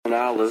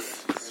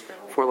Aleph,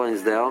 4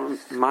 lines down.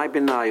 My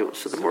benayu.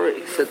 So the more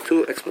he said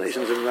two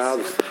explanations in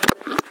Rav's,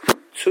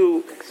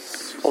 two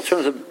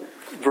alternative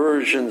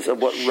versions of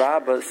what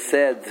Rabbah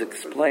said to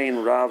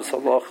explain Rav's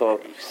halacha,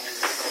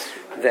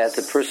 that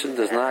the person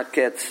does not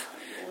get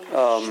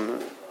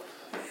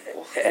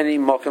any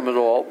makam at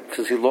all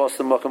because he lost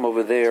the makam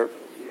over there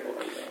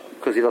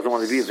because he doesn't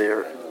want to be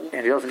there,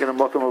 and he doesn't get a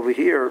makam over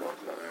here,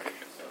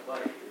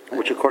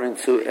 which according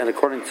to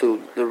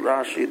the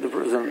Rashi, the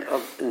version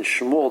in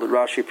Shmuel that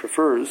Rashi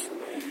prefers,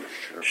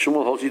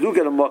 Shmuel holds you do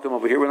get a makam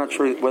over here. We're not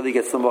sure whether he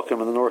gets the makam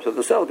in the north or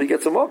the south. He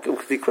gets a makam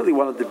because he clearly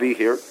wanted to be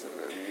here.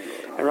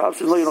 And Rav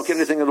says, no, you don't get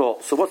anything at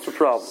all. So what's the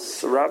problem?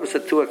 So Rav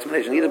said two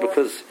explanations, either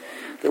because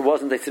there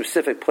wasn't a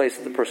specific place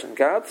that the person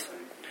got,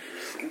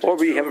 or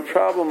we have a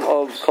problem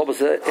of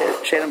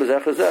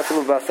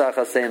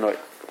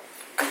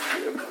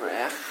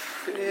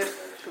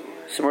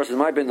Somewhere says,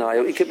 my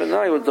benayo, Ike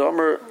benayo,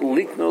 Domer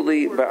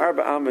liknuli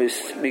ba'arba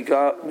amis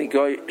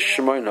migoy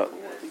shemoina.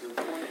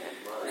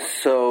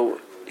 So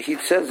he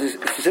says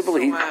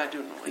specifically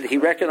he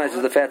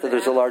recognizes the fact that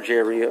there's a large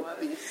area.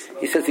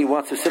 He says he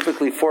wants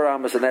specifically 4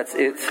 amas and that's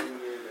it.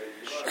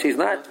 So he's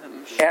not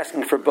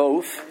asking for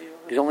both.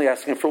 He's only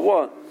asking for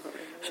one.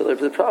 So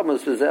the problem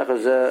is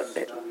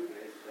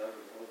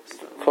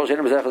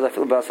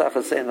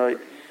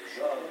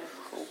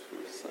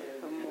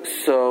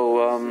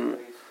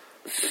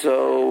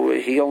so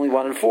he only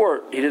wanted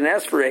 4. He didn't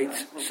ask for 8,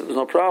 so there's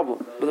no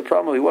problem. But the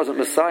problem is he wasn't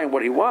messiahing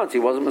what he wants. He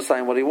wasn't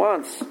messiahing what he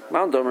wants.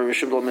 Mandomer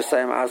mishum lo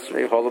messiah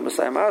asrei, holo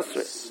messiah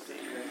asrei.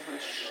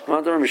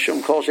 Mandomer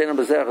mishum kol she'enam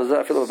bezeh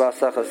chazah filo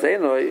b'asach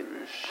hasenoi.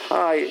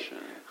 Hi,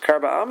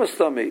 karba amas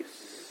tami.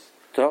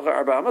 Tocha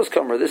arba amas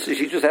comer. This is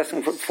he's just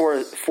asking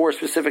for 4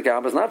 specific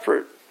amas, not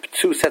for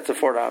 2 sets of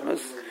 4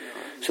 amas.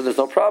 So there's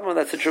no problem in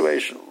that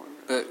situation.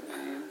 But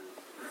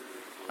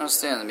I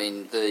understand. I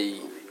mean, the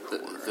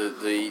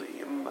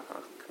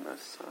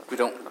we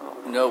don't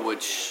know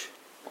which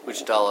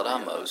Dalet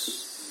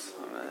Amos.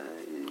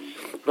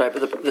 Right,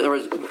 but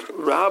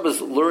Rab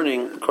is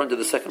learning according to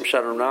the second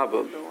Pshat in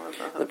Rabbah.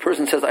 The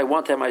person says, "I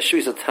want to have my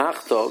shvisa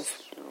tachtov,"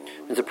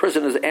 and the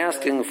person is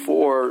asking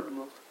for.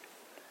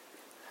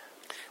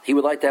 He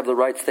would like to have the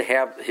rights to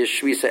have his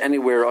shvisa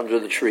anywhere under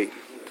the tree.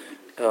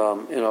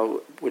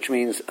 Which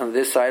means on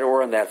this side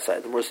or on that side.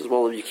 The Gemara says,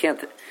 well, you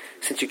can't,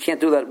 since you can't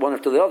do that one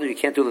after the other, you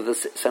can't do that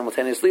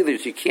simultaneously.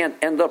 So you can't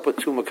end up with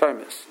 2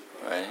 makamis.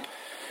 Right.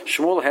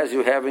 Shmuel has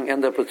you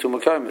end up with 2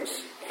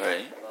 makamis.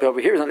 Right. But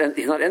over here,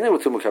 he's not ending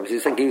with 2 makamis.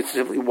 He's saying he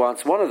simply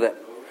wants one of them.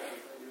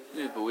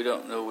 Yeah, but we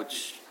don't know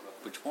which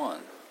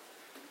one.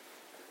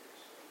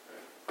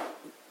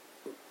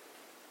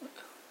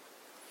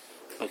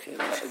 Okay,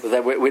 but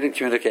that we didn't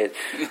communicate.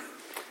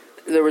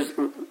 There was.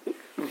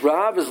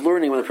 Rav is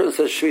learning when the person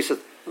says shvisa.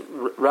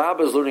 Rav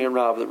is learning in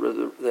Rav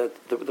that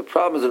the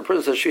problem is that the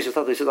person says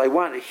shvisa. He says, "I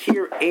want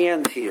here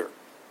and here.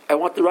 I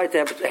want the right to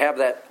have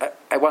that.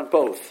 I want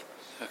both."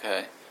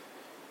 Okay.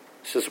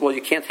 He says, "Well,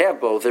 you can't have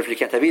both. Therefore, you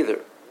can't have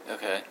either."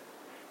 Okay.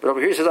 But over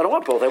here, he says, "I don't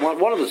want both. I want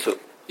one of the 2."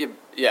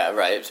 Yeah,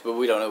 right. But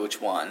we don't know which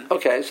one.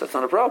 Okay, so that's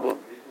not a problem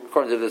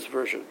according to this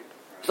version.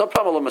 There's no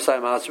problem with Messiah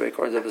Masrei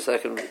according to the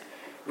second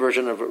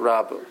version of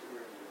Rav.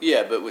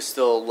 Yeah, but we're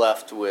still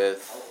left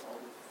with.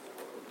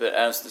 But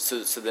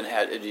so then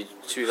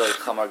should we like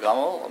Chamar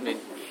Gamel? I mean,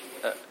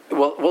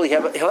 well,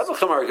 he'll have a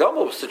Chamar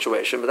Gamel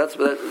situation, but that's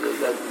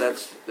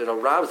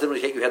Rav's didn't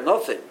indicate you had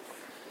nothing.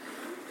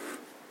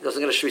 He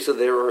doesn't get a shvisa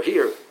there or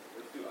here.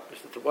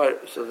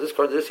 So this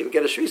according to this, he would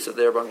get a shvisa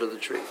there under the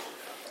tree.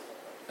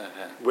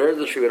 Okay. Where is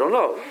the tree? We don't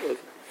know.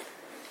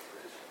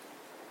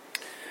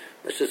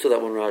 Let's just do that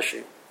one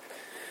Rashi.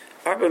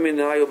 Arba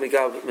minayu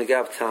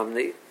migav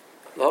tamni.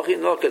 Lachi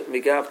noket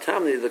migav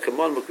tamni. The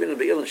command mukvina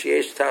be'ilin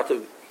sheyesh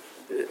tatu.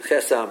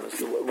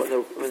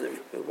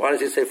 Why does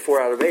he say 4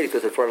 out of 8?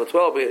 Because it's 4 out of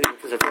 12. He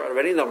could say 4 out of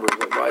any number.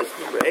 Why is it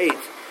number 8?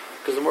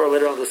 Because the more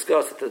later on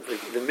discussed that the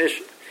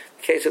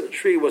case of the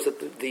tree was that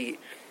the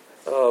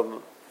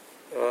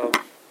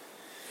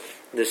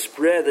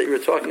spread that you were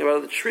talking about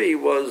of the tree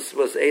was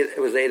 8. It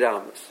was 8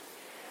 amas.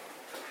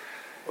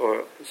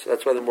 So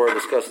that's why the more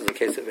discusses the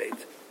case of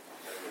 8.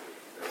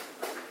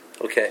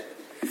 Okay,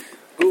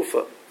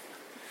 Gufa.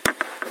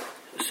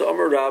 So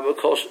Amar Rabba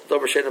kol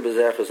davar she'ena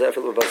b'zeh chazeh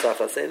filo b'asach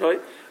hasenoi.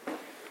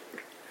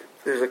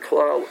 There's a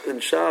klal in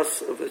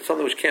Shas of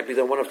something which can't be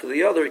done one after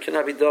the other. It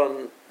cannot be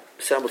done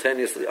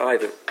simultaneously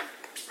either.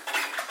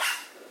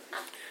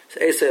 So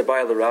Esei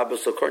Abaya the Rabba.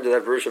 So according to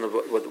that version of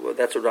what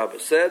that's what Rabba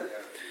said.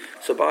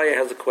 So Abaya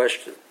has a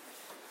question.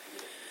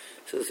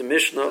 So there's a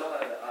Mishnah.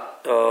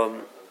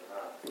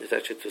 It's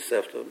actually 2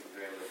 seftim.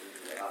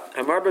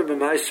 Amar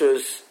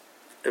b'maisers.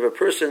 If a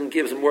person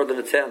gives more than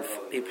a tenth,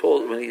 he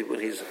pulls when he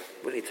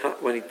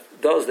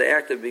does the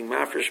act of being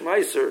mafresh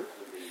meiser,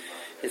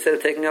 instead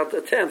of taking out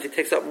the tenth, he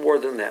takes out more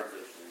than that.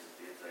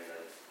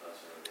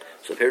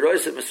 So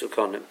peroisev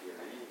misukonim,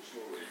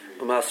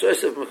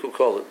 umasoisev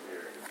mekukolim.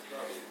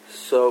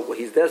 So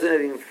he's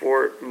designating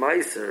for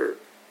meiser,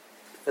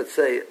 let's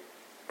say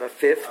a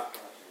fifth,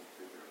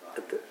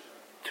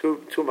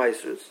 2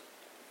 meisers,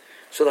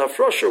 So the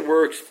hafrosha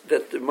works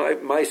that the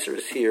meiser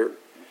is here,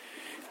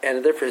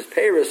 and therefore his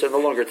peiros are no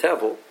longer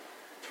tevel.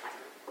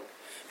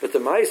 But the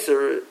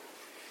meiser,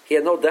 he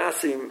had no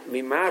dasi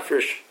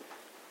mimafresh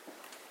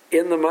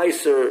in the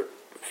meiser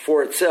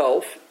for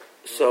itself,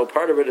 so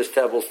part of it is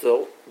tevel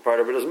still, part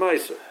of it is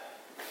meiser.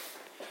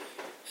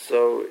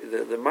 So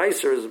the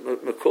meiser is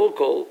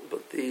mekulkol,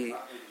 but the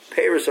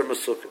peiros are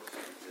mesukah.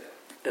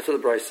 That's what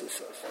the Bryson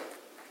says.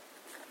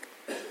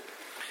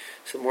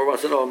 So more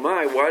wants to know,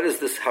 why does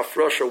this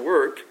hafrosha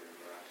work?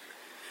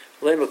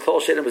 When you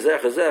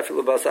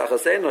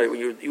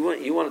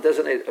want to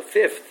designate a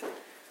fifth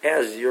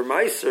as your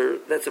meiser,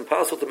 that's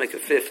impossible to make a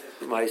fifth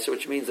meiser,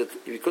 which means that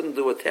if you couldn't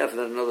do a tenth and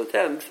then another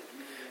tenth,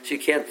 so you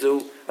can't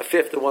do a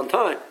fifth at one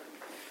time.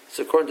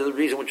 So according to the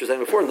reason which you were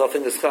saying before,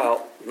 nothing is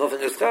chal.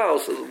 Nothing is chal,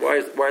 so why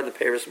are the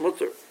peiros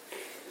mutter?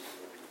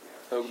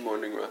 Oh, good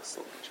morning,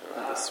 Russell.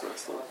 Shabbos,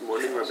 Russell. Good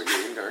morning, Rabbi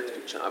Greenberg.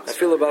 Shabbos. I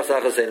feel about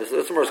Sachasein. So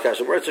that's the more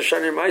discussion. Where it's a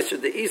Shani Meiser,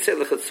 the Isei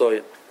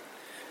Lechatzoyin.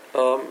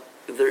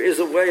 There is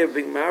a way of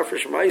being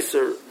Marfish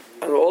Meiser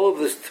on all of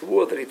this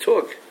tour that he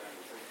took.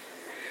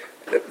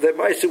 That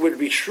Meiser would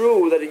be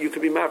true, that you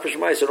could be Marfish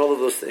Meiser and all of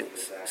those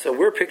things. So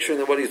we're picturing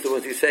that what he's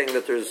doing is he's saying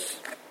that there is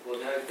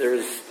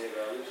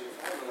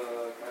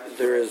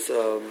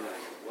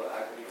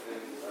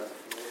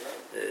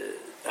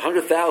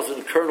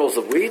 100,000 kernels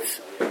of wheat.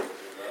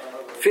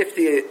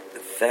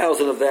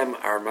 50,000 of them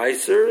are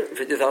meiser,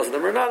 50,000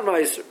 of them are not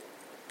meiser.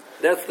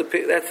 That's what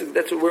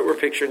we're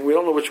picturing. We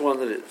don't know which one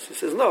it is. He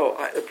says, no,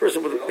 a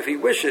person, if he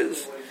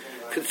wishes,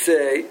 could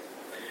say,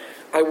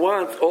 I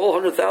want all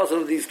 100,000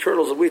 of these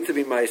kernels of wheat to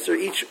be meiser.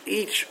 Each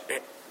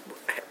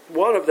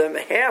one of them,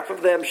 half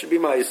of them should be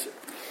meiser.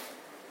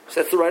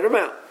 So that's the right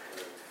amount.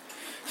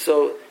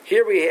 So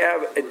here we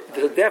have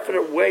the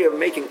definite way of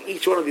making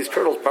each one of these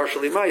kernels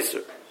partially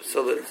meiser.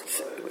 So that,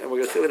 and we're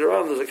going to see later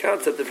on, there's a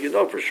concept, if you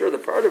know for sure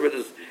that part of it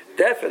is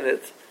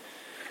definite,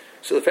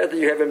 so the fact that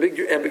you have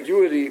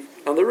ambiguity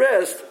on the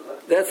rest,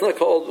 that's not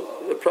called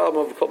the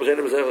problem of kol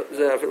b'shenim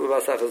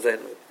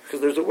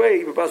because there's a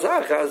way,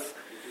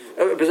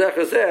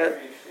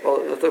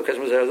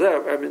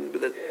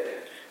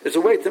 there's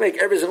a way to make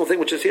every single thing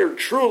which is here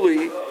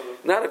truly,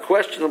 not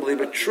questionably,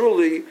 but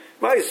truly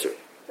meiser,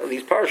 at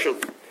least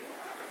partially.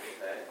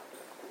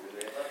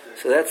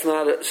 So that's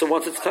not. So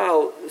once it's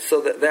chal,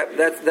 so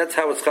that's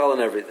how it's chal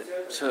and everything.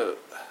 So,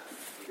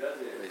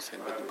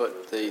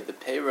 but the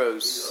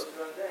peiros,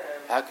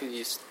 how could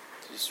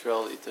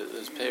Yisrael eat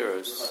those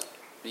peiros?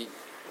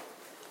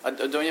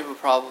 Don't you have a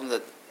problem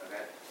that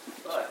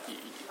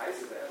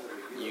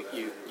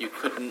you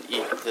couldn't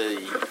eat the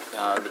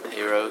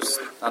peiros,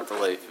 not the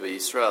leif, but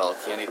Yisrael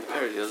can't eat the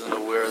peiros. He doesn't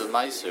know where the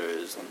meiser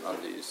is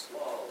on these.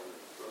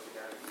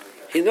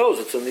 He knows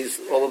it's in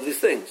all of these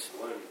things.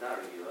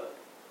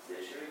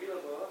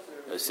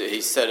 So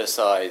he set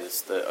aside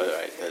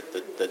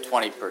the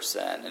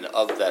 20%, and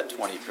of that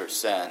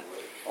 20%,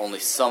 only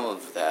some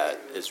of that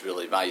is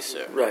really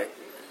meiser. Right.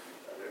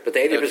 But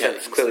the 80%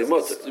 is clearly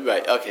mutter.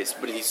 Right. Okay. So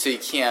he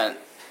can't.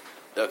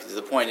 Okay,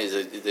 the point is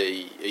that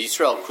the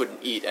Yisrael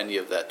couldn't eat any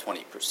of that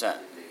 20%.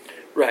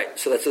 Right.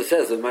 So that's what it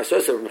says. The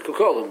meiser are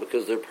mekukolim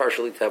because they're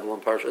partially tevel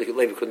and partially.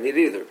 Levi couldn't eat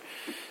either.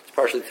 It's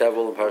partially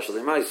tevel and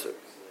partially meiser.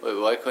 Wait,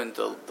 why couldn't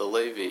the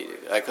Levi?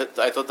 I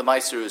thought the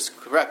meiser was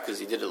correct because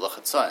he did it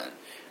lachatzayin.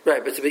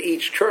 Right, but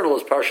each kernel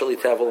is partially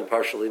tevel and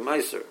partially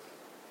meiser.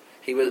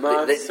 He was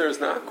meiser is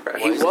not correct.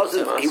 He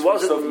wasn't mafresh. He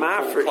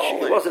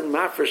wasn't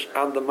mafresh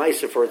on the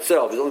meiser for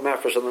itself. He's only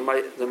mafresh on the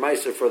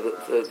meiser for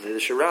the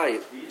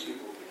shirayim.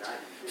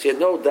 So he had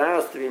no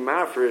das to be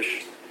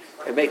mafresh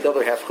and make the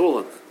other half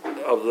chulin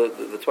of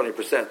the 20%.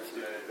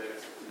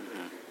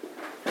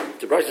 Mm-hmm.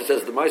 The Bryson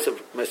says the meiser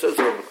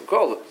can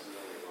call it.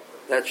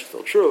 That's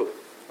still true.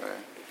 Right.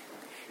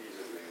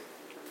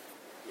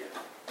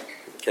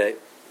 Okay.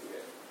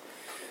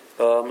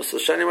 So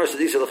Shani Mar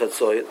Sadisa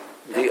Lechatzoyit,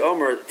 the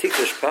Omer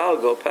Tikush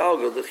Palgo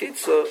the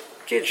Chitza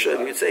Kidsha.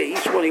 You could say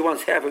each one he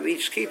wants half of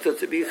each Kita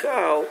to be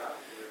Chal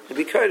and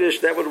be Kaddish.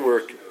 That would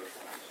work.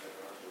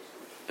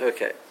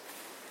 Okay.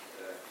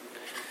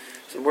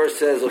 So Mar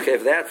says, okay,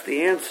 if that's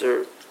the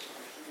answer,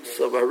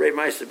 so Barei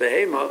Ma'aser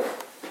Behema,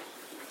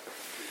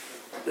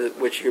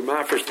 which you're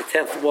mafresh the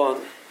 10th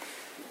one,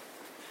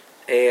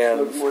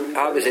 and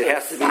obviously it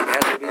has to be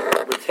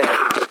number 10.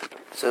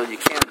 So you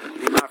can't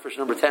be mafresh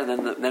number 10,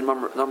 then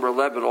number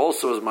 11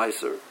 also is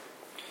meiser.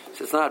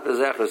 So it's not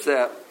bezech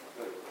that.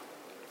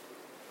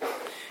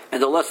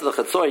 And the less of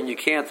the chatzoyin, you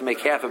can't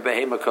make half a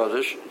behema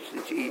kodesh.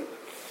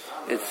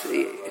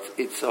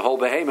 It's a whole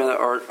behema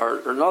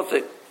or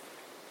nothing.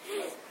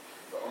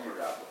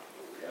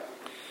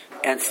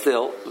 And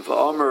still,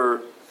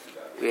 v'omer,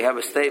 we have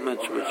a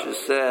statement which is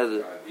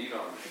said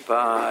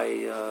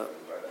by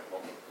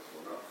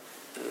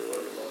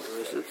where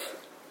is it?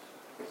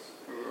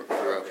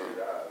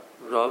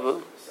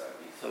 Rava.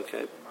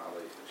 Okay.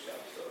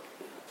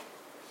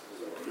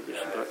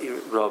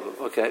 Rava.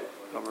 Okay.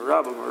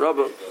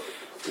 Rava.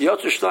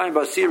 Yoter Shtein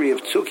Basiri,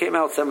 if two came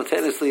out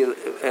simultaneously,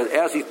 and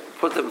as he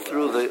put them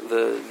through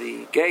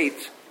the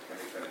gate,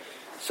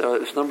 so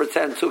if number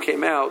 10, two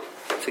came out,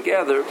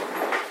 together.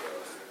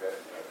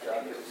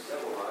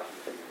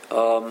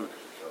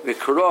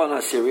 V'Kuro and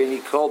Asiri, and he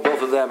called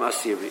both of them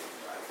Asiri.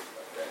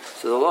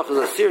 So the loch is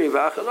Asiri,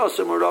 v'achad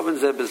osir muravin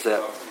zeh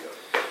b'zeh.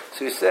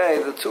 So you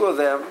say the two of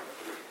them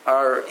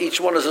are, each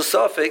one is a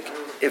suffix,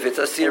 if it's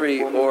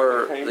Asiri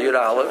or the Yud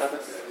Aleph.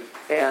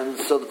 And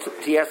so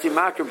he has to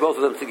makir both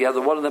of them together.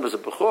 One of them is a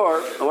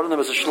Bechor, and one of them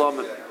is a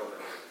Shlomim.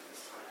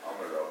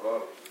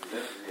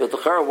 But the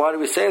Chara, why do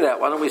we say that?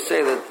 Why don't we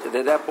say that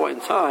at that point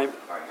in time,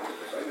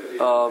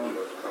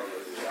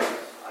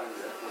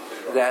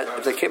 that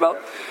if they came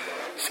out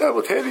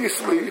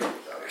simultaneously,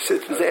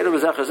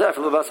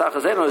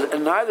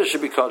 and neither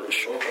should be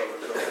Kaddish.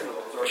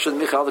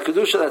 Shouldn't be called the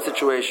Kedusha that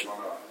situation.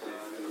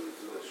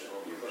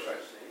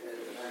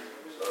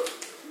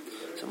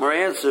 Some more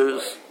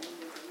answers.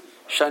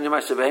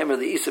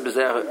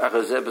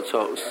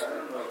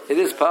 It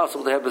is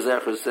possible to have Bezer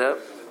Chazeh,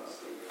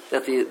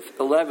 that the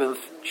 11th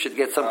should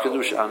get some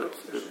Kedusha on it.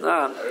 There's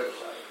none.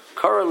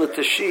 Kara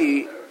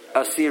L'Tashi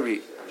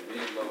Asiri.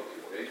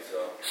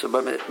 So,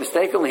 but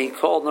mistakenly, he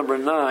called number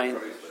 9.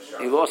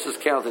 He lost his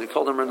count, and he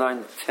called number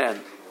 9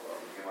 10.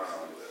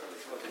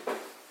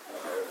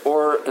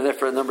 Or, and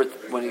therefore,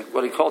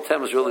 what he called 10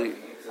 was really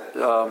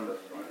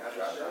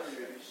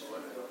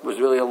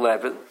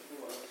 11.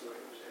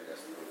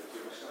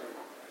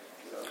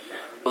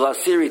 Well,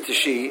 Asiri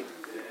Tashi,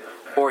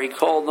 or he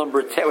called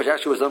number 10, which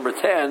actually was number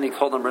 10. He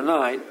called number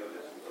 9.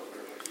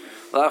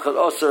 Lachad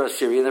Osir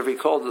Asiri, and if he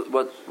called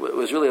what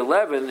was really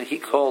 11, he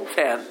called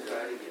 10.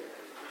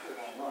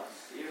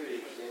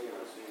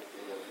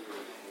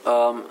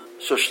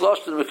 So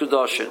Shloshton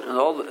Mekudoshin, and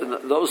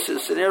in those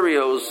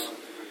scenarios,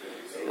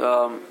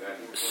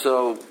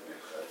 so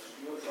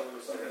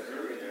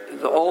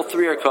all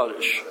three are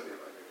Kaddish.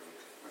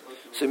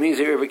 So it means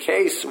that you have a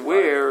case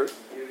where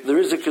there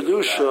is a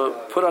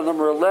Kedusha put on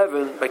number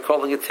 11 by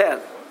calling it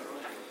 10.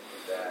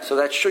 So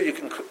that's true, you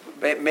can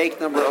make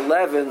number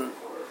 11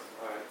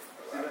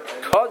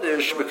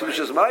 Kaddish, but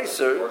Kedusha's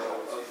Meiser.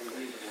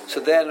 So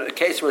then a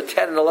case where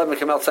 10 and 11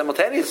 come out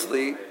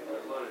simultaneously,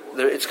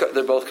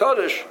 they're both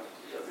Kaddish.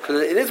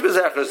 Because it is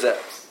Bezer Chazeh.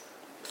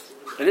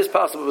 It is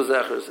possible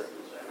Bezer Chazeh.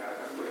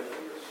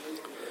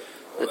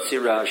 Let's see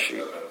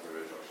Rashi.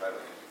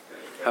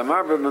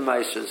 Hamar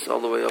b'maises, all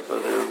the way up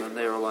there in the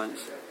narrow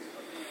lines.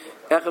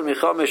 Echad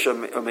michomesh or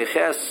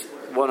meches,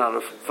 1 out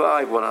of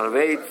 5, 1 out of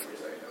 8.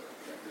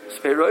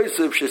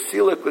 Speiroisuv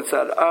shesilik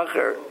v'tzad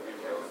acher,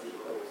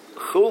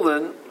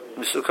 chulin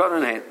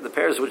misukanan hein. The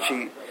pairs which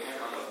he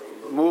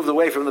moved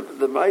away from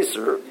the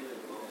meiser.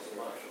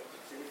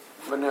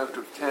 1 out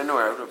of 10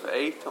 or out of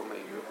 8, or maybe.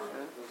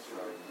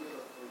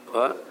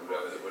 What?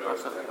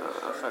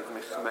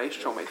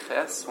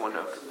 1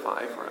 out of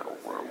 5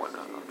 or 1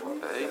 out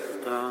of 8.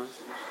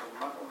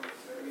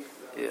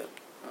 Yeah.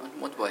 I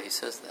wonder why he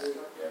says that.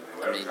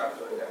 I mean, I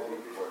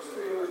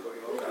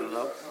don't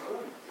know.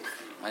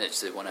 I just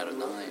say 1 out of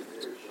 9.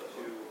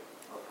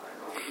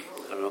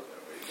 I don't know.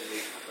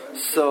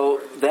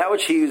 So that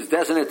which he used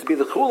designated to be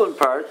the chulin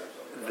part,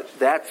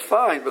 that's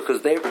fine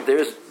because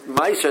there's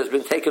Meiser has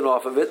been taken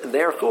off of it and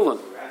they are chulin.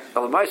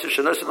 Al Meiser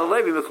shenos and the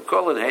Levi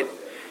mekukolin hate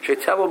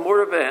she'tevel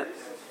murabeh.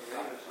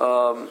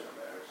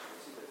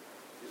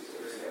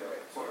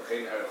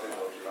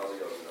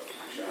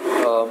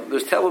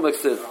 There's tevel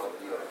mixed in.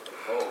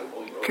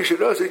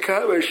 Kishanos and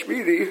Kama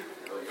Shmini.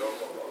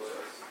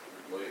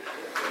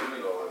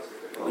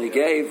 When he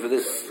gave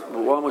this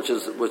one, which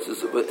is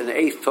an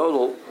eighth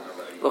total,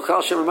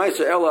 Lokal Shem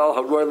Meiser El Al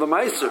Haroy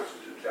LeMeiser.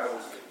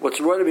 What's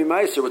Roy to be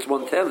Meiser? What's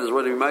 1/10 is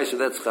Roy to be Meiser.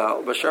 That's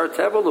Chal. Bashar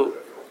Tevelu.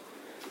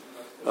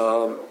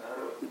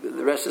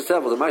 The rest is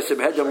Tevel. The Meiser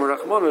Behedjam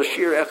Merachmona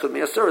Shir Echad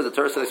Miasur. The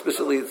Torah said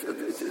explicitly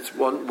it's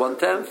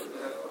 1/10.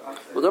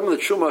 Well, then the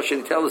Truma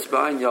should tell us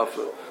behind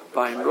Yafa,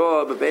 behind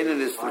Ra, but Beinin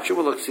is the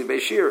Truma looks see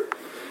Beishir.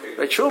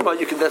 By Truma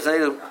you can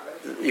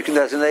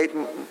designate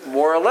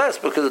more or less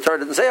because the Torah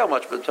didn't say how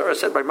much, but the Torah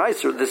said by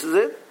Meiser this is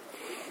it.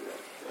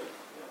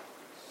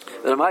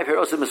 The my here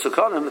also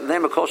Misukanim,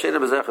 name of Kol Sheina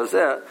Bezer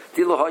Chazeh,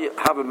 Dilo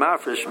have a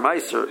mafresh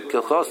Meiser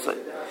Kilchosei.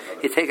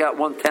 You take out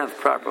 1/10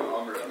 properly.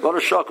 What a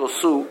shakel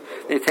su,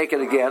 then you take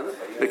it again.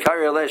 The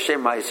Kari Alei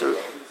Shem Meiser,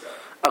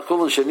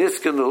 Akulun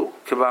Sheniskanu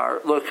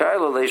Kavar, Lo Kari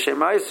Alei Shem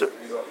Meiser.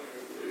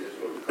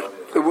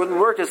 It wouldn't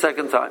work a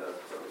second time.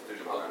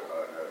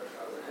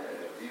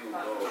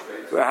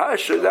 When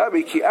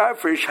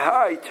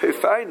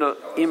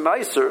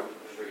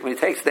he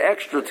takes the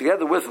extra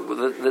together with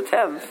the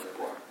 10th,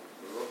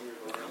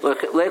 then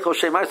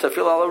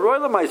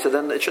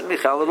it shouldn't be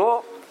chal at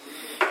all.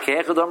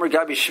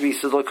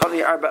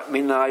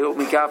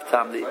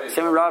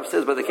 Same Rav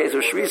says, by the case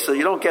of Shvisa,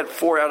 you don't get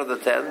 4 out of the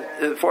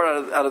 10, 4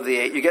 out of the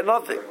 8, you get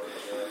nothing.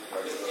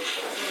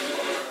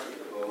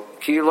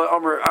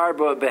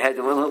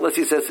 Unless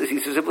he says he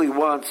simply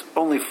wants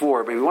only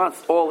 4, but he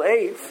wants all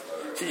 8.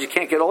 Since you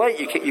can't get all 8,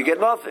 you get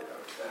nothing.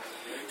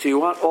 So you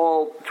want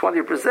all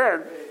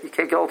 20%, you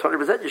can't get all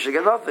 20%, you should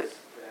get nothing.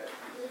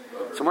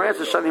 So more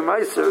answer Shani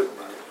Meiser.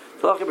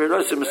 I'll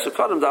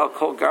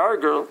call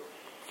Garger.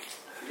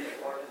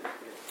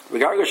 The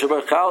Garger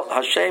Shabbat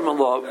Hashem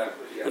Allah.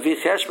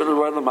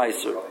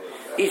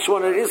 Each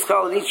one it is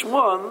chal, and each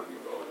one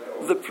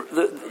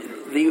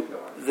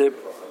the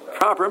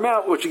proper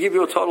amount, which will give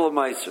you a total of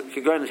meiser.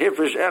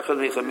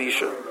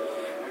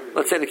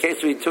 Let's say the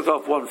case where he took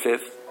off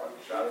 1/5.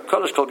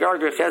 Kodesh kol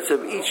garger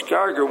chetzev, each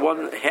garger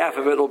 1/2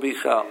 of it will be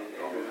chal.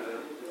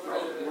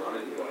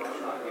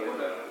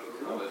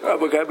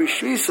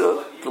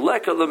 The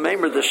lek of the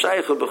maimer the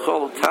shaykh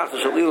b'chol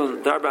tachas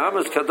shalilin darba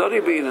amas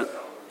kadori b'inen.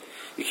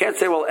 You can't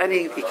say, well,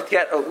 you can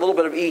get a little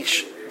bit of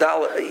each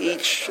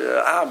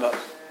amma.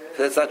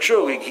 That's not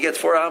true. He gets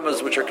 4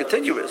 ammas which are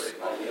contiguous.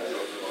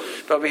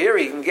 But over here,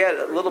 he can get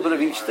a little bit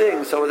of each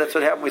thing. So that's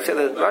what happened. We said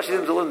that Rashi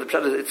didn't learn the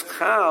pshat. It's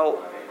chal,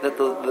 that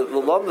the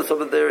lumness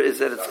over there is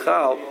that it's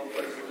chal.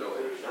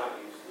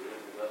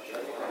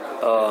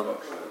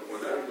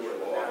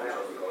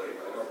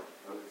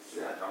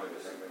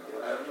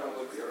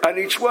 On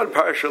each one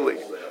partially.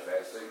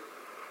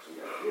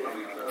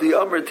 The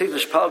Amr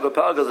Tigdish Palga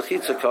the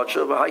Chitza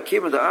Kacha, but I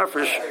came in the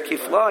Afrish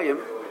Kiflayim,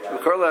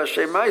 Karla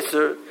Hashem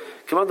Meiser,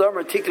 Command the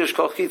Amr Tigdish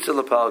Kal Chitza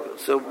Lapalga.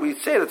 So we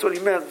say that's what he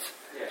meant.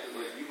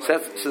 So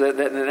that's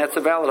a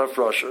valid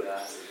Hafrasha.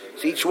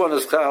 So each one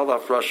is Chal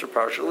Hafrasha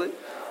partially.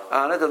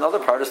 On it, another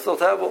part is still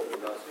Tabel.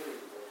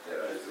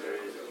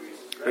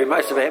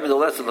 Meiser Behem is the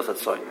lesson of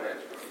Chatzoin.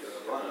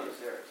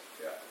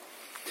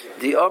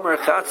 The Amr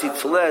Chatzi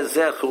Tzleh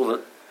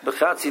Zechulin,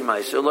 Bechatzi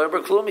Meiser,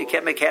 Lerber Klum, you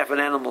can't make half an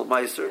animal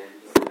Meiser.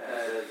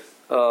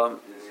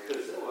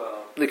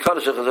 The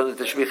Kaddish Chazon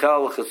the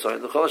Shmichal Chazon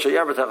the Cholash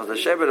Yabertach the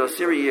Shevet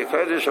Osiri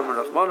Yekadish Amar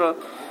Nachmana,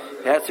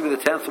 it has to be the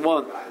 10th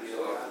one.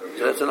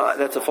 So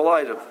that's a full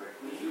item.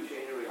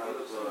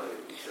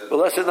 But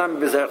less than Nam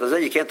Bezach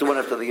Chazon, you can't do one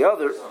after the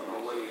other.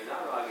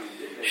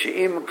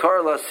 Sheim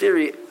Karla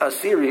Asiri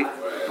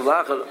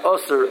Lachad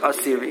Osir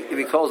Asiri. If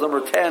he calls number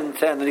 10,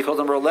 then he calls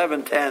number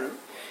 11, 10.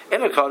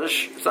 In a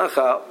Kaddish, it's not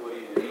Chal.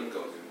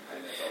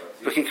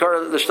 But he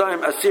Karla the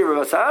Shtaim Asiri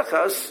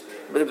Vasachas.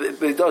 But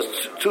he does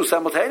 2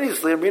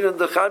 simultaneously. I'm reading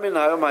the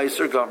Chaminayo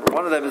Meiser Gomer.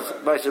 One of them is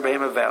Meiser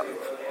Behema Val,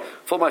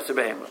 full Meiser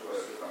Behema.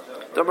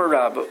 Domer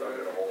Rabbu.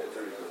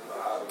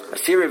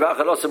 Asiri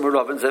Vachadoser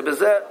Muravin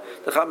Zebezet.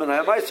 The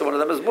Chaminayo Meiser. One of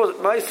them is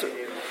Meiser.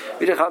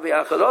 Vidachavi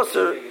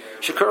Achadoser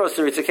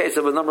Shekuroser. It's a case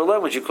of a number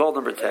 11, which you call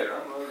number 10.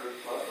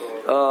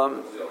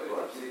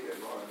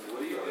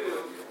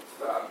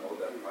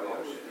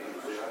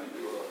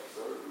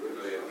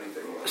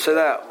 So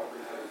now.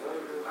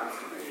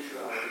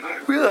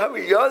 We'll have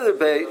another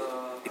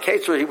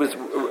case where he was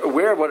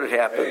aware of what had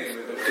happened.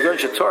 To go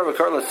to Torah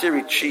Karla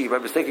Siri Chi, by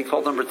mistake he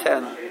called number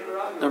 10,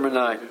 number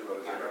 9.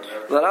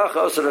 Laracha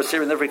Osar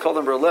Siri, never he called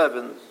number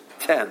 11,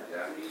 10.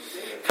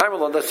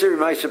 Kaimalon, that Siri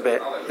Meiser,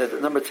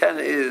 that number 10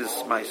 is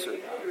Meiser.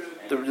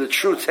 The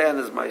true 10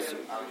 is Meiser.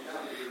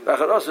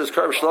 Rachad Osar is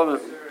Karb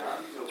Shlomim.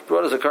 It's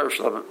brought as a Karb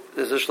Shlomim.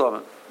 There's a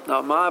Shlomim.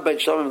 Now, Ma Beit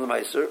Shlomim the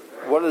Meiser.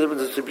 What are the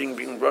differences between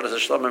being brought as a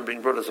Shlomim and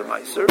being brought as a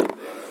Meiser?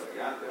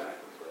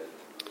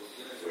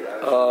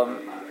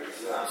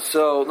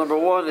 So number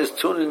 1 is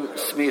tunin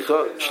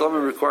smicha.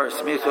 Shlomim requires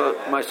smicha.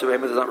 Meiser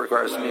Behema does not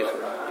require smicha.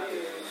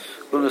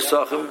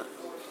 Unasachim.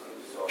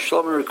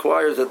 Shlomim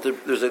requires that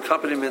there's an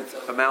accompaniment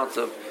amount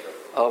of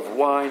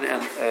wine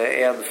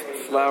and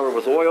flour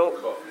with oil,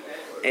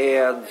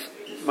 and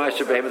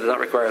Meiser Behema does not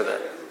require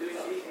that.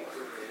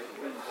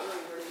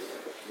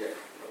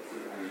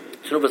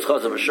 Shnubas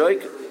Chazav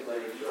Shoik.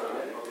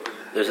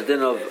 There's a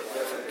din of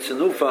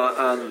Tzenufa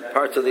on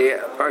parts of the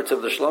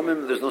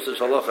Shlomim. There's no such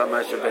halacha on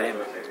Meiser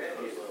Behema.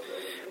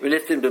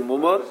 V'niftin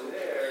b'mumah.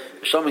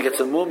 Shlomim gets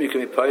a mum, you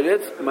can be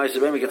poited. Meiser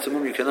Behema gets a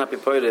mum, you cannot be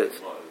poited.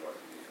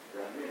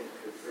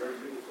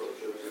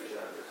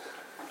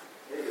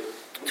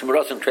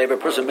 Tumuras and Treva. A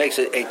person makes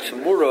a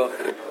Tumura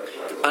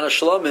on a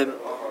Shlomim,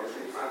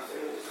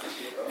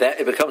 that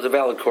it becomes a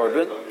valid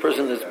korban. A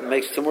person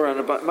makes Tumura on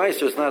a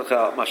Meiser, it's not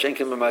chal.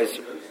 Mashenkin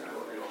b'Meiser.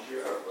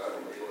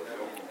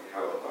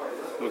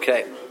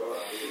 Okay.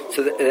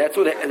 So that's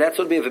what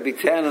would be if it be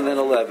 10 and then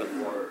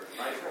 11.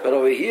 But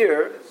over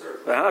here,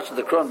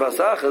 the Kron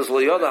Basachas lo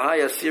yoda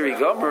haya siri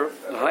gomer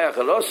haya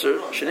chaloser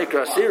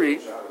shenikra siri.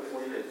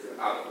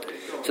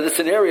 So the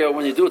scenario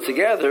when you do it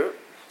together,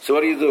 so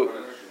what do you do?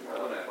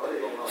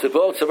 So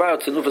both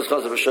tzavayot tzunufas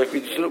chazav v'shek.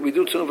 We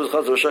do tzunufas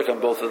chazav v'shek on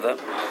both of them.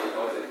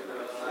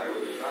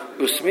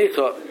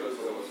 Usmicha,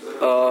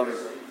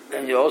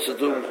 and you also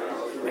do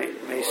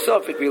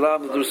meisafik. We allow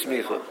them to do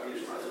smicha.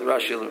 The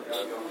Rashi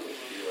learns.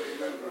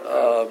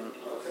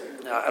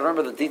 Now, I don't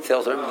remember the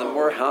details. I remember the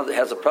more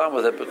has a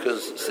problem with it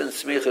because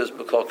since smicha is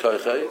b'kol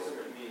koichay,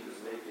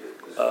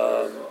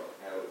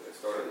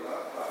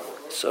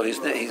 so he's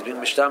been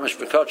mishtamish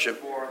v'kachim.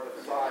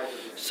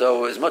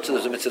 So as much as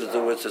there's a mitzvah to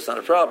do it, so it's not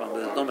a problem. But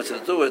there's no mitzvah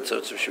to do it, so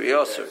it's a shvi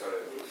yasser.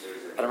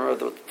 I don't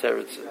remember what the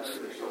teretz is.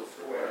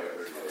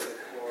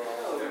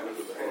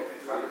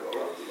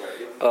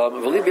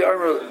 V'libi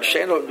armor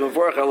sheino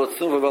mevorach al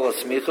tznuva v'al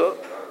smicha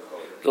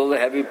lo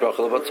lehevi bracha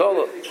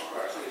l'batzola.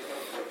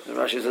 And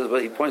Rashi says,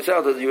 but he points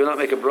out that you will not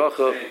make a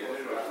bracha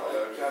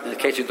in the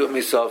case you do it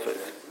misafik.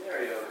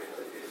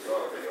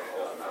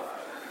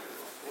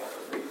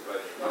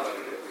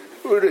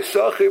 with the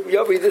Sachim,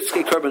 Yavi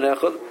Ditzki Karban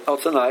Echad,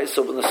 Altanai.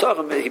 So when the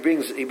Sachim, he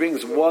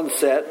brings one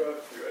set,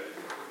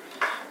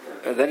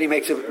 and then he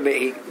makes a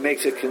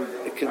condition.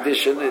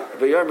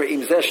 V'yarmer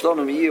im zeh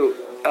shlomim yiu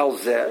el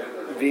zeh,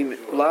 v'im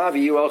lav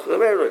yiu el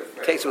chaver.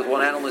 Takes it with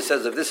one animal and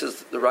says, if this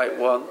is the right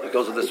one, it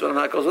goes with this one, and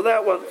that goes with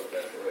that one.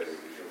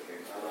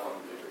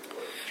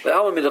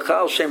 Ve'alam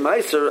midachal shem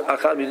meiser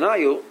achad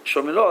minayu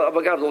shomino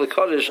abagav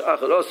l'kodesh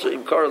achad oser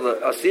im kar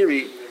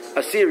asiri.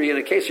 In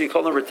a case where you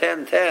call number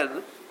 10,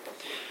 10,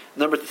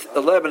 number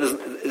 11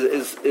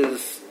 is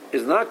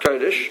not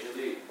Kurdish.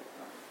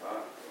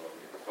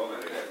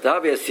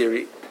 Davi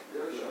Asiri.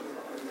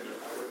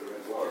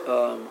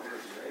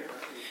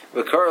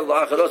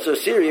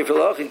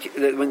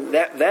 When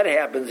that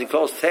happens, he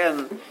calls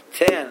 10,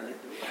 10,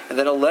 and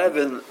then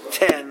 11,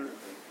 10.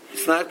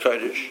 It's not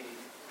Kurdish.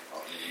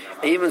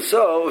 Even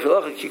so,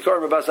 but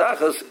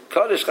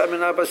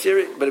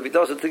if he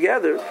does it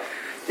together,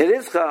 it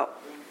is Chal.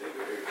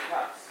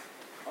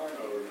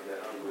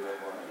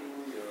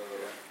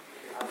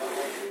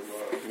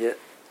 Yeah.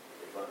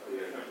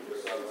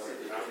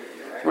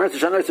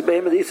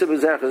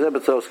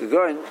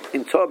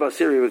 In Toba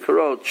Syria we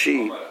call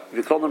Chi, if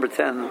you call number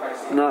 10,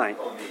 9.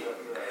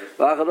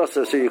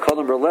 So you call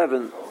number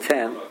 11,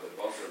 10.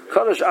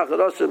 Calling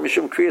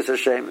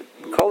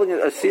it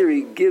a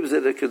Siri gives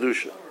it a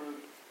Kedusha.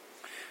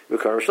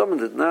 Someone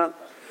did not.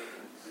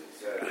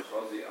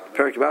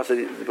 It's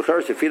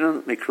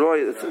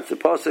a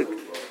pasuk.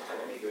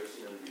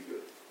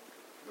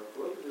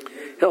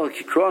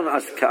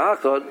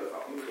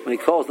 When he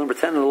calls number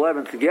 10 and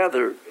 11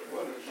 together,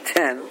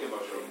 10.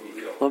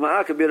 The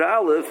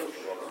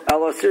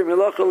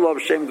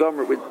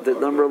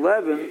number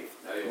 11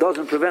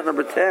 doesn't prevent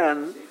number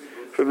 10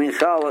 from being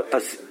chal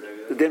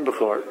din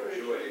b'chor.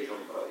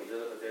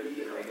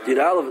 Did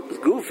Aleph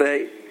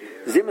Gufe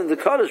Zimin the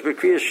Kaddish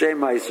b'kriyas Shem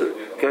Meiser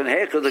Kan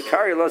Hecha the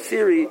Kari La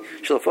Siri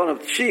Shalfon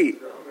of Tshi.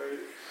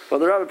 Well,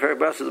 the Rabbi Perek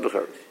the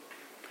b'chor.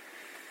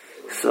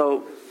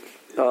 So.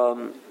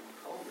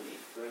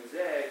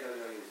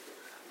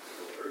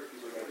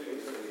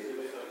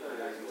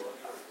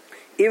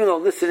 Even though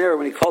in this scenario,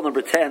 when he called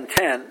number 10,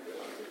 10,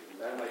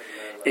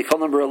 he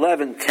called number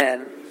 11,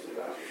 10,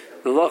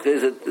 the loch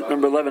is that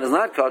number 11 is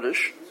not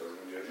Kaddish.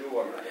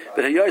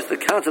 But he knows the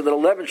concept that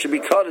 11 should be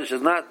Kaddish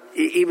is not,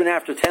 even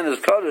after 10 is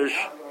Kaddish,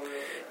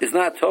 is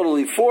not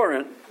totally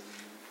foreign.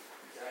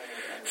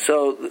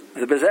 So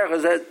the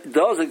Bezerra that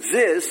does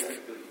exist,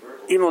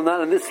 even though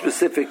not in this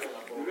specific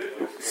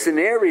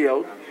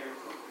scenario.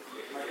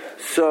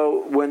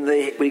 So when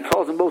he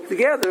calls them both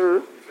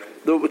together,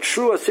 the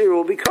true Asir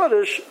will be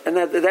Kaddish, and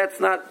that's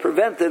not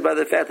prevented by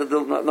the fact that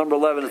the number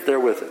 11 is there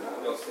with it.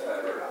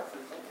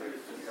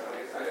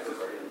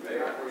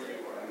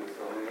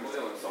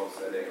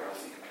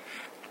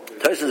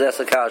 Tosis asks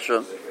a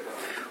kasha.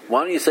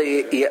 Why don't you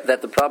say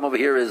that the problem over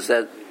here is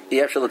that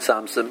Yeshua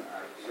Samson,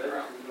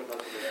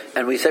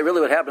 and we say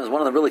really what happened is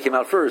one of them really came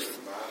out first.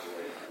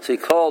 So he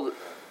called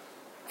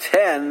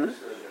 10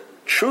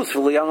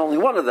 truthfully on only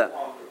one of them.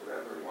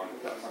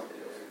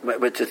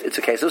 But it's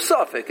a case of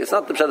suffix. It's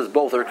not the pshat is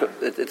both, or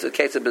it's a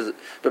case of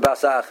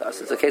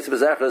bebasachas. It's a case of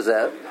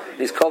bezachazeh.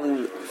 He's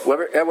calling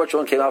which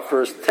one came out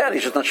first 10.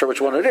 He's just not sure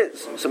which one it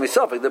is. So we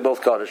suffix. They're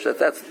both kaddish.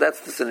 That's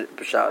the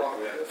pshat.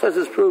 So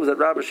this proves that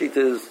Rabbi Shita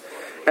is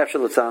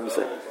efshel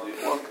tzamzeh.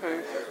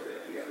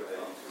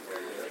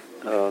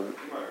 Okay.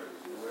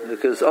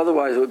 Because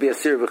otherwise it would be a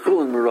Syria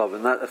v'chulin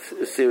muravin, not a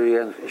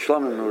Syria and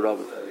shlamim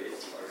muravin.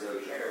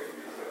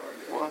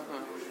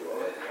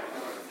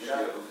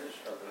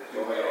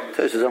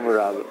 Tosis Amar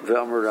Rabba,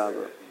 Ve'Amar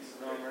Rabba.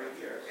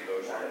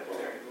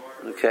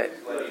 Okay.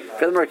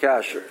 Fedmar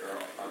Kasher.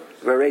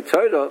 V'rei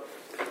Toida,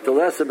 the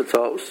lesser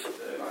betos,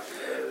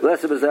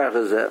 lesser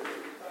bezachazeh.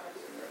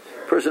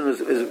 Person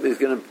is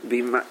going to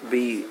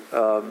be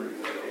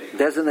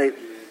designate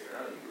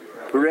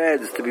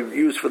breads to be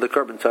used for the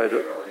carbon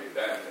Toida.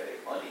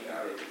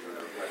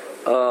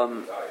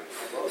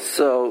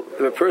 So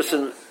if a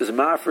person is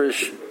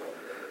mafresh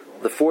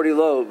the 40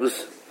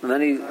 loaves, and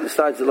then he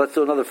decides that let's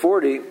do another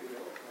 40.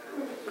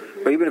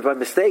 Or even if by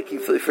mistake he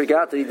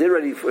forgot that he did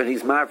already, and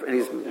he's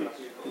mafresh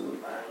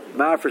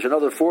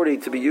another 40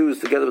 to be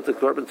used together with the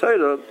korban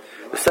Torah,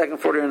 the second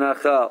 40 are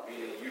not chal.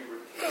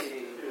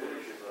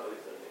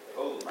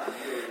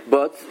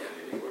 But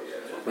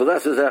you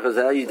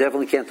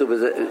definitely can't do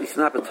it's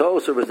not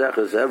betos or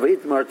bezechazeh.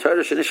 V'itmar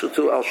Torah shenishal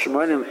to al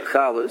shmonim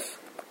chalas.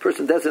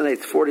 Person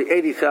designates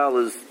 80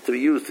 chalas to be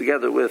used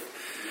together with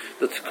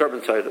the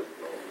korban Torah.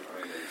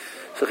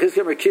 So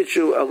Chizkiya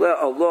Merkitshu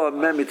Allah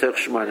mem mitach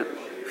shmonim.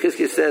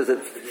 Chizkiya says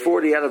that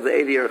 40 out of the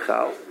 80 are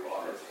chal.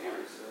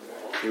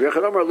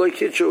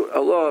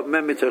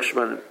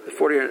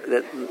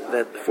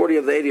 That 40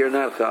 of the 80 are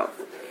not chal.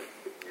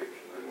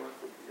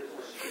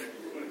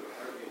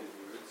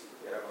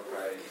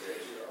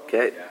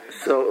 Okay,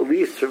 so at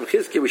least from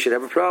Chizkiya we should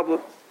have a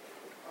problem.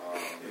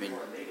 I mean,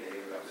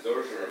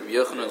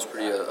 Yochanan's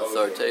pretty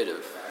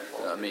authoritative.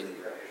 I mean,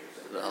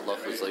 the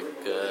halach is like.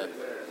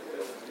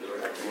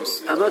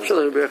 I'm not sure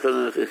that Rebbe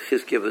Yochanan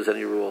Chizkiya there's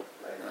any rule.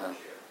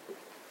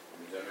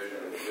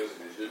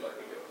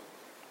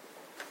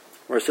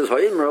 where it says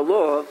Ha'imra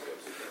law,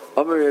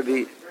 Amar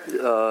Rabbi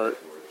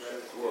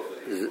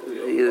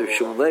either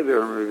Shimon Levi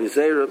or Rabbi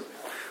Zera.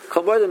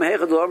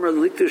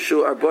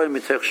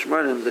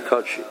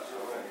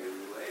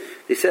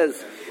 He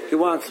says he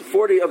wants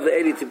 40 of the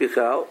 80 to be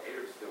chal.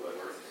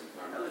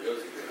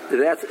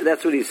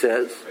 That's what he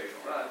says.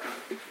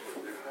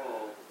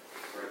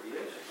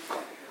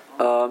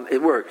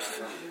 It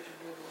works.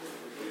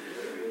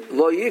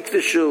 Lo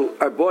yikteshu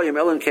arboyim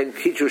elam ken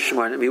kichu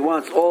shmanim. He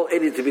wants all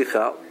 80 to be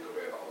chal.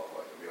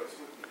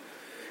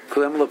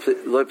 Kulem lo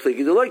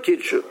pligidu lo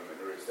kichu,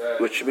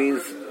 which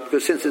means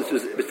because since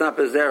it's not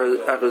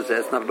bezer achos,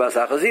 it's not bas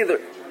achos either.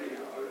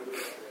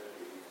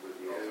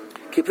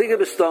 Kipliga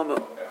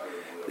b'stama.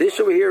 The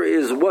issue over here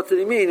is what did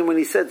he mean when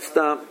he said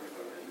stam?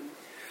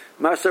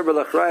 Maser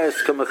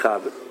b'lachrayas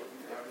kamachabed.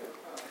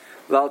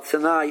 Val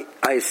tzanai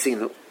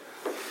aisinu.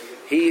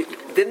 He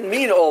didn't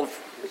mean all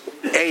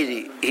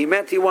 80. He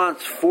meant he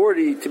wants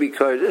 40 to be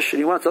kodesh, and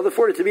he wants the other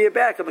 40 to be a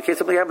backup in case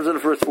something happens in the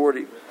first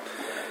 40.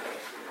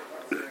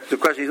 The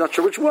question, he's not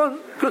sure which one.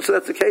 Good, so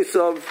that's the case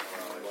of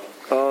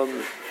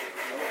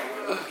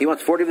he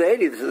wants 40 of the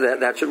 80.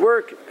 That should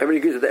work.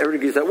 Everybody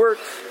agrees that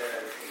works.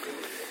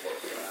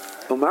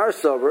 Umar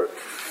Sober,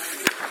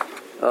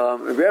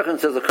 Rebbe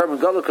says the carbon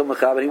gadol kol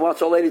mechab, and he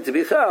wants all 80 to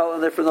be chal,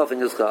 and therefore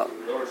nothing is chal.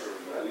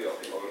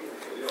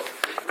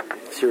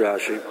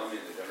 Sirashi.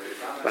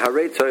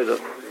 Harei Torah,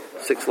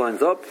 6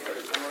 lines up.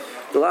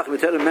 The lach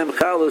mitera mem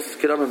chalas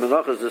kedam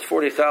menachas. There's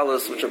 40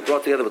 chalas which are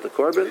brought together with the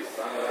korban.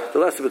 The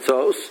last of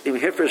tos im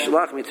hifresh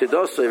lach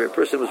mitidos. If a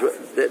person was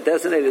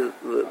designated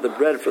the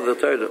bread for the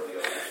Torah,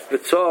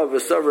 v'tzov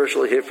v'savar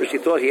shel hifresh. He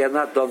thought he had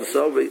not done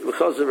so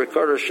because of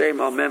recorder shame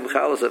on mem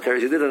chalas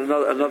affairs. He did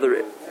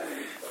another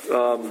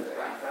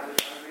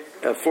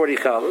 40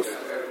 chalas.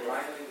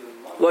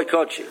 Loy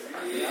kochi.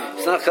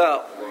 It's not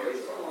chal.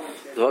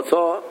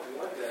 The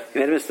he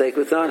made a mistake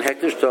with on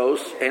hektish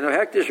toast. Ain't no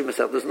hektish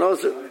himself. There's no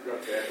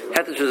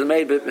hektish was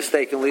made but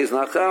mistakenly is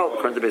not chal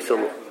according to Beis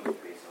Hillel.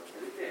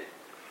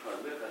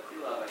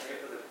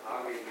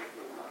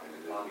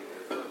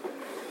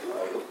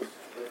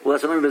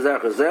 Let's remember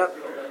bezach hazeh.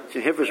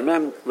 She hifresh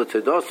mem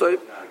l'tedosoi.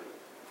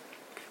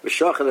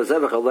 V'shachar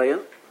hazevach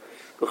alein.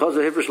 Because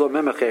the hifresh lo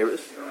mem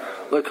acheres.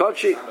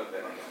 L'kodshi.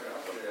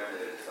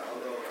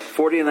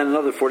 40 and then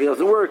another 40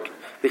 doesn't work.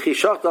 The 40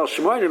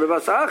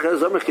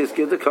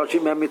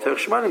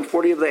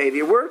 of the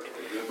 80 work.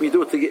 We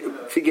do it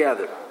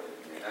together.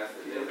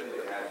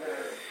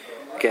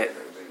 Okay.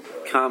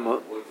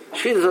 Kama.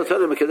 Shchina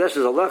zotada mekadesh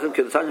is alechem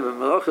kedetanya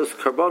b'melachos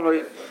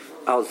karbonoi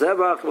al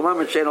zevach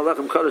v'lam shein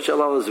alechem kodesh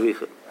el al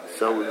zvicha.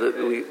 So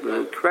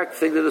the correct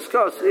thing to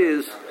discuss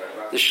is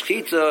the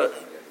shchita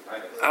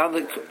on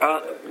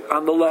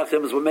the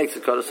lechem is what makes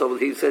it kodesh. So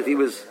he says he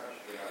was.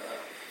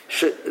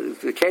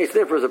 The case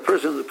therefore is a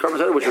person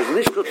which was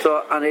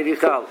nishkota on 80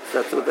 chal.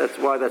 That's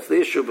why that's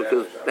the issue,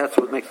 because that's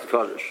what makes the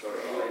kaddish.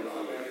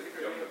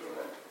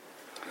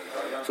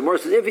 So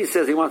Morris says if he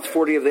says he wants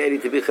 40 of the 80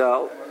 to be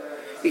chal,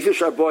 if you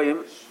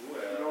sharboyim,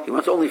 he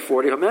wants only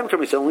 40. Hamam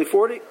come he said only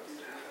 40.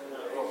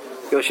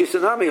 The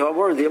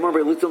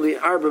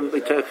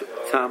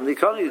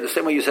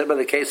same way you said by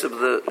the case of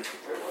the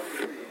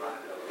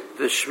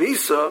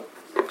shvisa.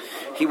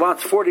 He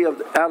wants 40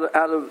 out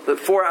of the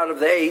 4 out of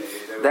the 8.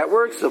 That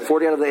works. So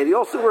 40 out of the 80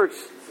 also works.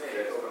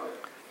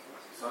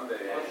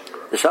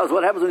 The shal is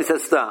what happens when he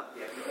says stop.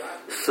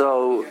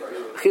 So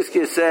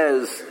Chizkiah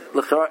says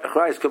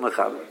l'chrayis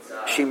kamachab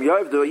shim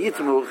yovdu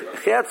yitmu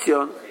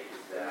chetzion,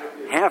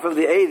 half of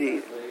the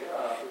 80.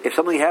 If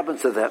something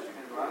happens to them,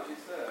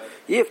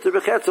 yifter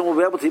b'chetzion will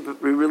be able to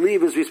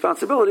relieve his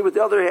responsibility with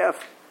the other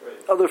half,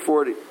 other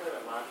 40.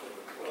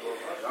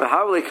 So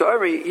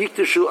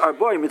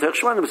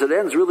it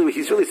ends really,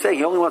 he's really saying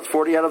he only wants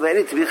 40 out of the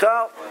 80 to be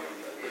chal.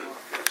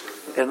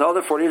 And the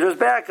other 40 is just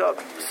backup.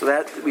 So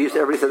that,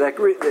 everybody said that,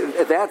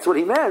 if that's what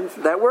he meant,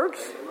 that works.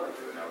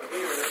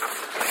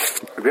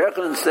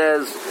 Rebbe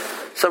says,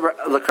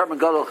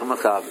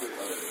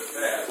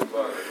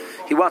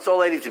 he wants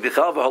all 80 to be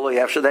chal,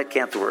 that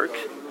can't work.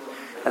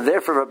 And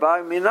therefore,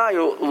 Rabbi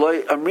Minayu,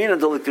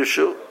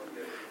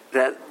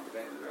 that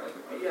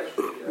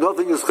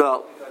nothing is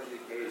chal.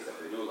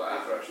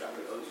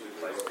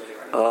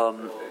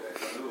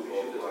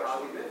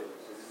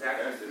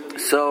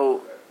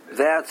 So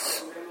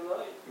that's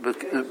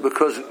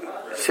because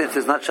since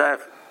it's not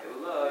shaykh,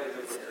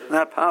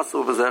 not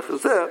possible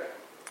it's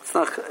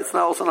not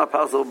also not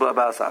possible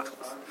b'asachas.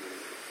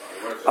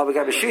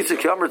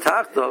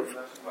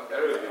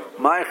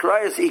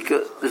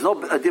 There's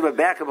no idea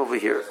backup over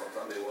here.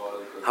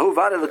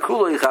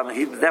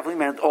 He definitely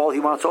meant all. He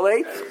wants all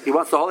 8. He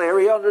wants the whole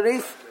area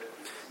underneath.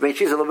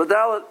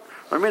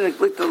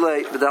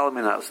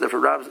 Therefore,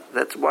 Rav,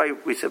 that's why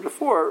we said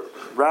before,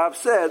 Rav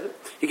said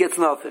he gets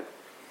nothing.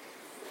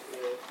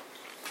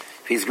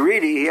 If he's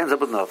greedy, he ends up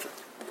with nothing.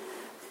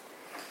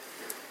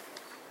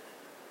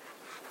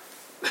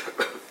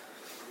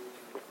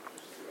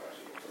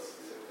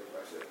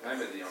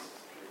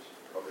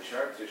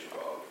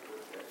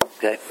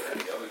 Okay.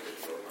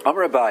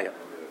 Amar Abaya.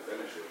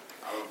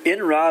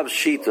 In Rav's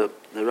Shita,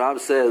 the Rav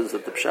says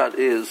that the pshat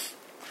is,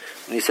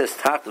 when he says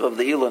Taktav of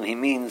the Ilan, he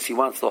means he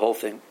wants the whole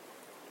thing.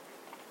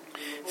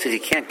 He says he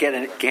can't get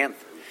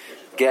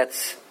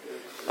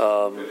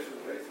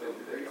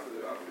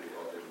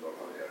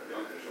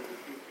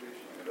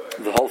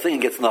the whole thing,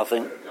 gets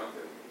nothing.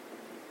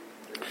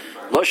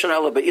 Loshan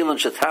ala be'ilan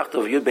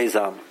shetaktav yud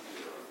beizam.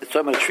 It's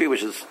talking about a tree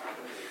which is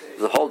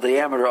the whole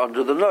diameter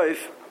under the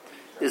knife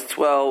is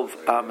 12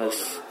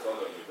 amas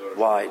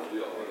wide.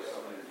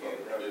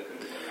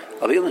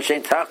 Be'ilan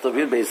shein taktav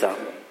yud beizam.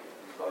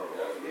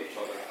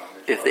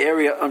 If the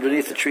area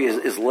underneath the tree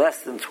is less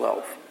than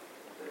 12.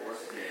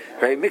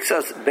 Right?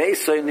 Mixas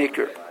beisoy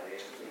nikr.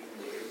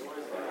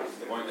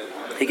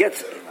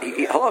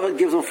 Halacha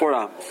gives him 4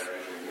 amas.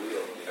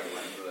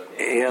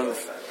 And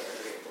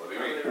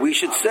we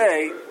should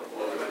say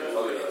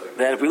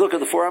that if we look at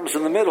the 4 amas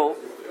in the middle,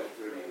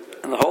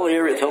 and the whole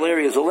area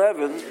is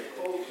 11,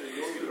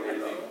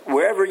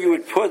 wherever you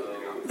would put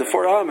the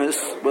 4 amas,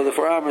 where the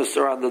 4 amas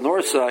are on the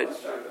north side,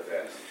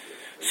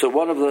 so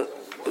one of the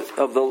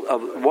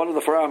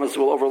 4 amas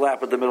will overlap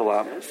with the middle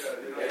amas.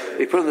 If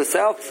you put on the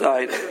south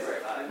side,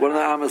 one of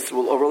the amas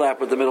will overlap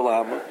with the middle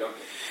amma.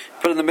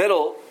 Put in the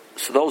middle,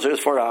 so those are his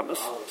 4 amas.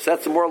 So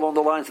that's more along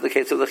the lines of the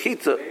case of the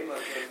chita.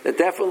 That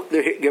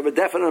definitely give a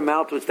definite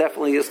amount which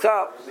definitely is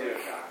chal.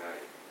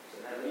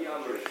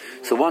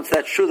 So once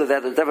that's true that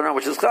there's definite amount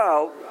which is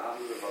chal,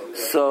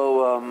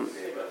 so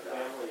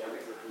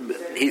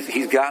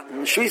he's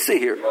gotten shvisa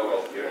here.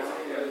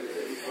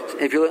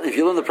 If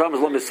you learn the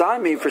problem is lo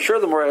misaymi, for sure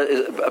the more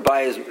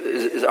by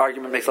his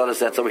argument makes a lot of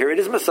sense. Over here it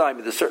is misaymi,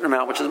 there's a certain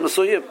amount which is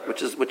masuyim,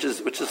 which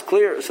is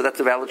clear. So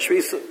that's a valid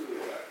shvisa.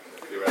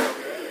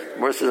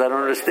 More says I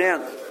don't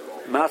understand.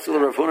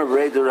 Masul Rav Huna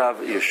B'rei de Rav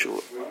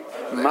Yeshua.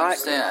 I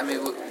understand. I mean,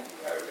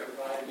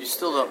 you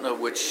still don't know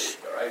which.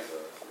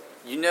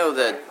 You know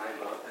that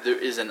there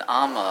is an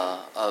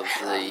amma of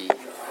the.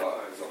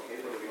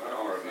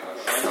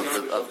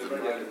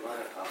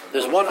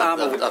 There's one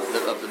amma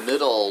of the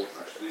middle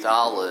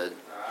dalid.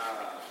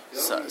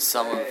 So,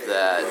 some of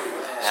that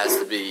has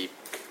to be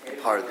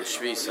part of the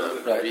shvisa.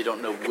 Right. But you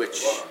don't know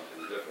which.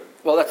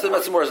 Well, that's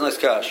more as a nice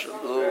kash.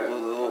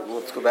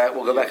 Let's go back.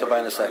 We'll go back and buy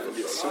in a second.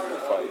 It's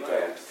simplified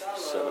down to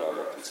 7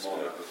 amas.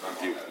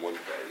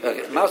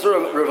 Okay. Master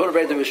Rav Huna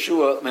B'rei de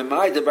Yeshua,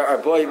 Memai de Bar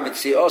Boy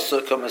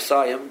Mitziosa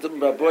Kamasayim,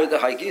 Bar Boy de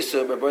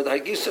Haigisa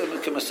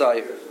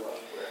Kamasayim.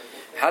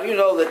 How do you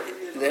know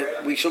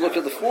that we should look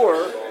at the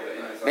 4?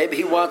 Maybe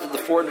he wanted the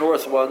 4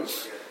 north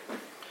ones,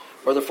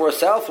 or the 4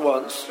 south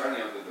ones.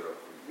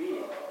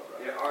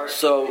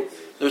 So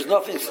there's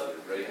nothing.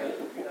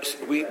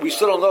 We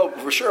still don't know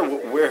for sure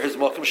where his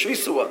Malkam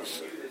Shvisa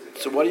was.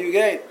 So what do you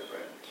gain?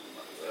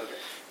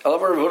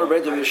 Alamar Rav Huna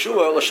B'rei de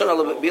Yeshua, Lashon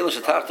ala B'ilin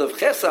Shetachtav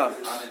Ches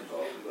Amas,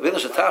 B'ilin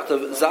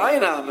Shetachtav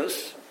Zayin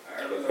Amas,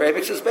 where he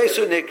mixes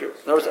Beisu Nikr.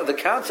 In other words, the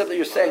concept that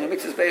you're saying, he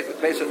mixes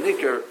Beisu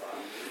Nikr,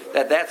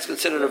 that's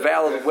considered a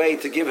valid way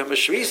to give him a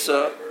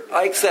Shvisa,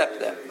 I accept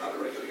that.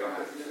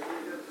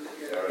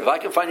 If I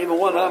can find even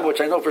one Am, which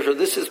I know for sure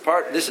this is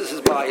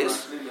his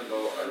bias,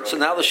 so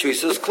now the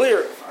Shvisa is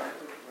clear.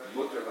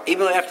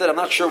 Even after that, I'm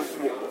not sure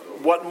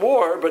what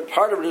more, but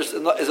part of it is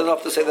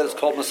enough to say that it's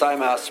called Messiah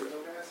Masri.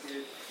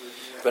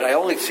 But I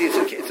only see it's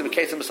in the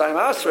case of Messiah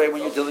Masri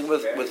when you're dealing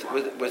with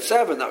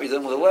 7, not when you're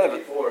dealing with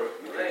 11. Is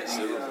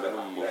there a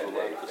minimum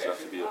overlap? Does it have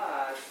to be a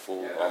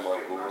full amma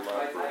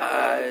overlap?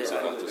 Or is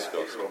it not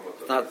discussed?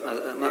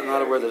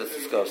 Not aware that it's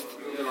discussed.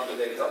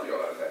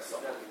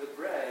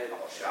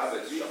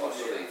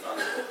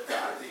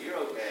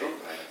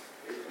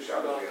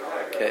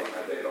 Okay.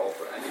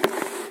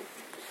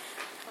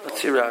 Let's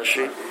see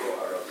Rashi.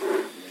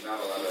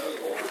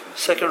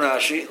 Second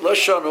Rashi. Lo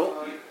shanu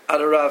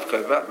ad Rav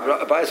Koy.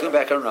 Abai is going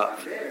back on Rav.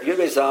 Yud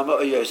Beizama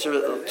or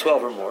Yoser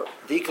 12 or more.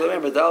 Declare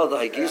medal the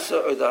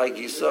Haigisa or the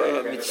Haigisa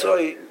or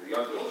Mitzoi.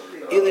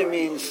 Either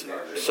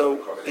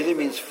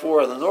means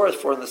 4 in the north,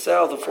 4 in the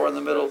south, or 4 in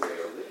the middle.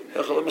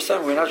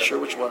 We're not sure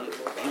which one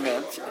he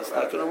meant. It's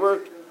not going to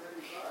work.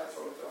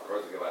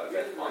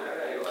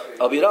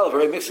 Al-Biral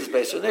very mixes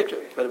based on Nikr.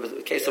 But in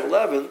the case of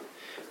 11,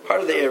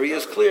 part of the area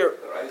is clear.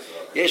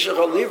 Yeshach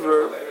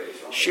Oliver,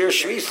 Shir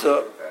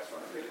Shvisa,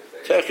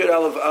 Techir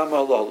Alav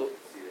Amalolu.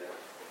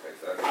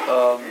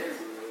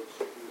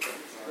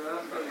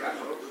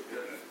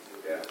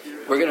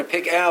 We're going to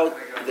pick out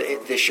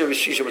the Shir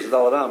Shvisa was the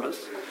Dalad Amas,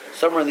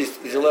 somewhere in these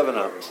 11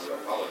 Amas.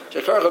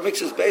 Shekarcha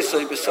mixes based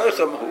on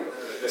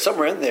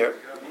somewhere in there.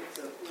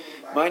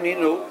 My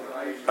Ninu,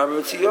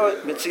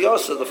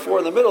 Mitziosa, the 4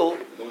 in the middle,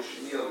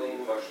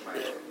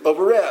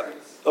 overlap.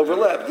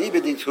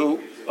 Dibeditu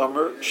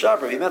Amr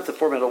Shabra. He meant the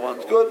 4 middle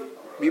ones. Good.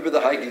 Maybe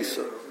the High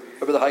Gisa.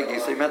 Remember the High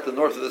Gisa. He meant the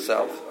north or the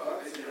south.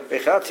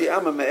 Bechatzi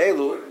Amma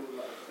Me'elu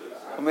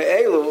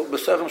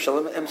B'Sechem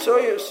Shalom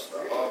Emsoyers.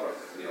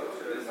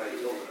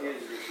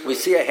 We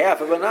see a half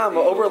of an Amma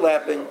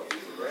overlapping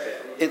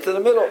into the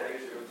middle.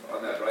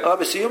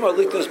 Obviously,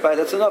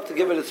 that's enough to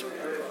give it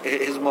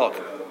his mark.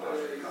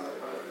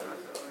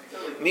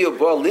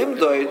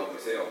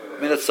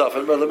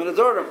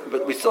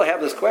 But we still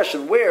have this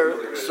question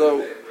where,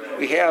 so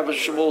we have a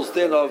Shmuel's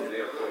din of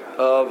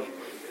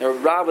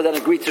Rav would then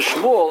agree to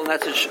Shmuel, and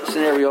that's a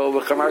scenario of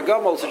a Chamar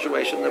Gamol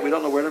situation that we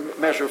don't know where to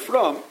measure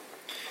from.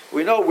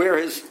 We know where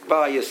his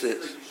bias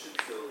is.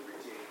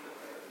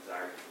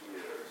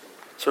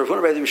 So Rav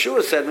Huna ben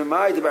Yeshua said,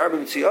 "Memai de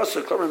ba'arbim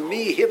tziyasa, klamar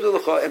mi hibdu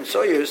l'cha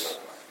emsoyus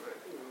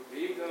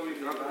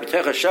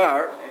b'tech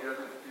hashar."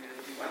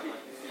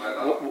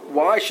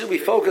 Why should we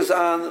focus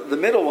on the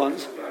middle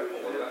ones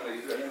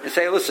and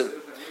say, listen,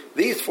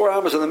 these 4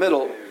 amas in the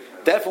middle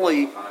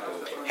definitely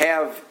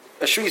have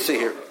a shvisa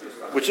here,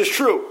 which is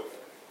true.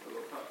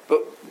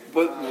 But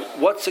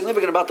what's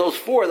significant about those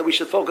 4 that we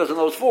should focus on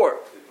those 4?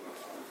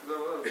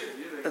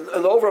 In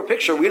the overall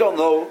picture, we don't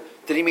know,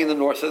 did he mean the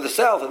north or the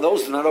south, and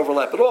those do not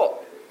overlap at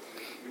all.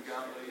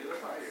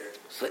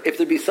 So if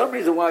there be some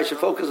reason why I should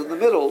focus in the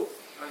middle,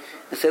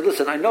 and say,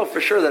 listen, I know for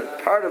sure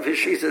that part of his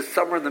shisa is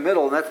somewhere in the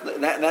middle,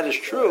 and that is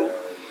true,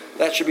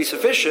 that should be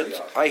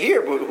sufficient. I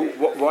hear,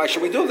 but why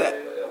should we do that?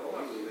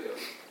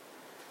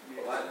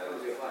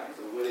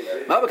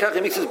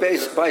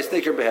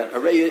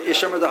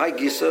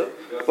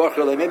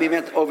 Maybe he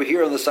meant over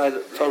here on the side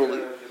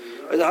totally.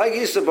 The high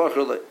gisa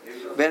bachrele,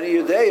 ben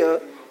Yudea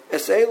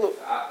eselu.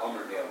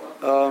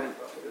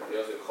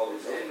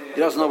 He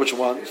doesn't know which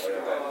ones.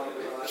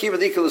 He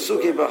said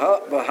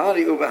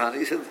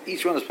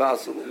each one is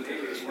possible.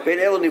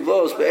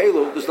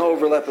 There's no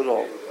overlap at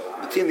all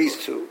between these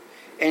 2.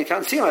 And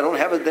Kansim, I don't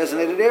have a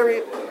designated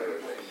area.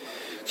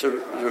 So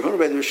Rav Huna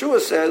ben Yeshua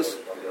says,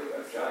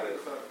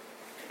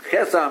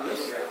 Ches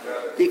Amis,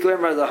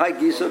 the high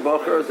Gisa,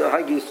 Bocher, the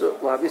high Gisa,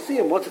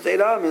 Labisim. Once it's 8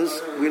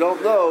 Amis, we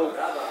don't know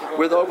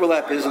where the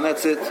overlap is, and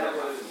that's it.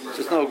 It's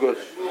just no good.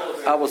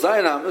 Al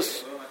Zayin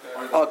Amis,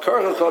 Al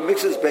Karchacha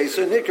mixes base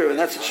and Nicker, and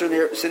that's a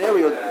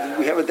scenario.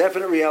 We have a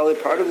definite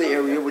reality. Part of the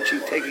area which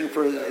he's taking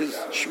for his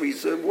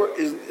shvisa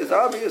is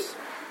obvious.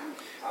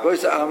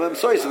 Voice Amam,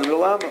 so he's in the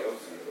middle Amma.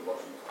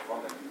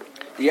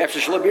 The Yafsha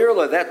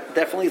Shalabirla, that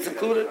definitely is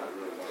included.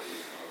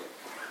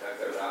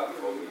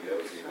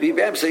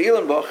 Vibam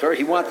Se'ilan Bocher,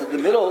 he wanted the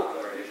middle,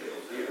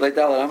 like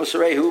Dalat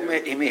Amasarehu,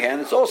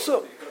 Himihan, it's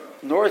also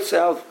north,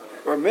 south,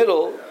 or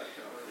middle,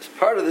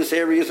 part of this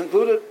area is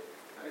included.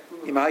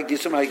 Himahai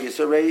Gisa, Mahai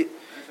Gisa, Rei,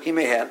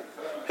 Himihan.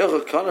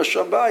 Hilchot Kana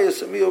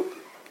Shambayas, Emil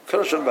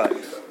Kana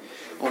Shambayas.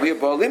 When we have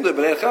Baalim,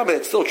 but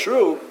it's still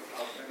true.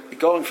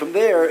 Going from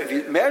there, if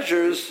he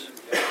measures,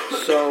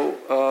 so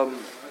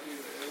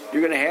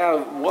you're going to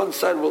have one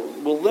side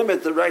will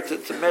limit the right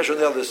to measure on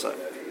the other side.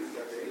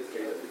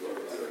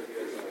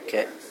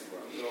 Okay.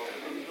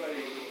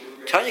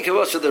 Tanya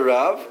Kavasa the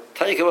Rav,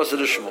 Tanya Kavasa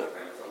the Shmuel.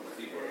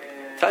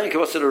 Tanya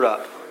Kavasa the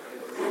Rav.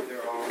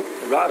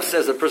 The Rav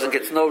says the person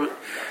gets no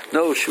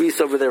shvis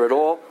over there at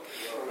all,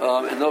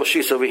 and no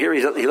shvis over here.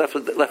 He left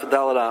with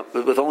Dalat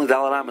with only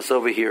Dalat Amas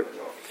over here.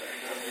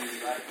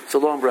 It's a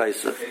long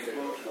brayso.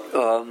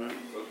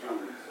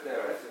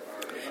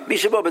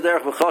 Mishabo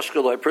b'derech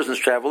v'chashkeloi, a person is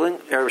traveling.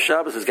 Erev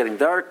Shabbos is getting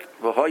dark.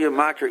 V'hoya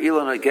makar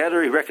ilan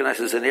ageter, he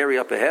recognizes an area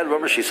up ahead.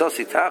 Romer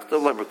shisasi tachto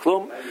lemer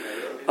klum.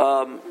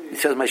 He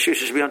says, my shoe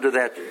should be under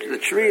the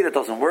tree. That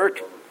doesn't work.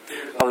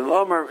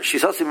 Omer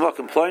shisasi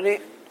m'makom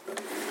ploini.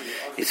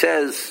 He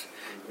says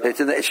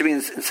it should be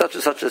in such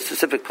and such a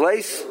specific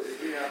place.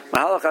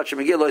 Mahalach ad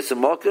shemagil lo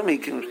yisem he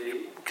can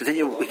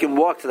continue. He can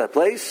walk to that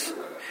place.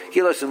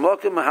 He walks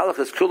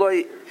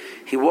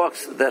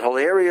that whole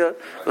area,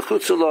 and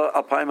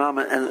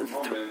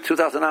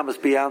 2,000 amas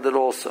beyond it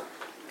also.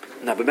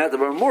 Now, that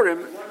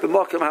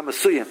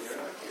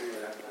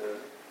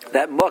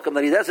makam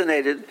that he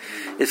designated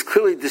is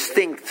clearly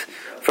distinct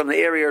from the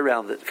area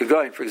around it.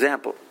 Going, for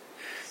example,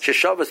 he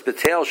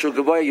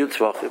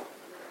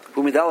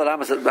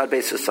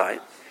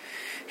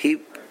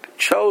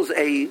chose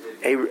a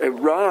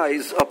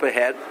rise up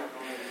ahead,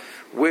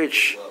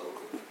 which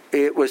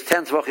it was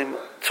 10 tvachim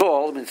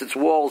tall, means its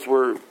walls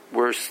were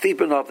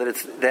steep enough that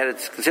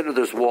it's considered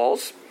there's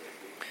walls,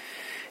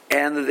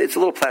 and it's a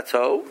little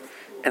plateau,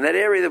 and that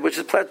area which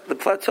is the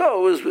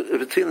plateau is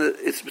between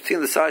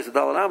the size of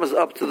Dalat Amas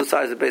up to the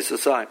size of Beis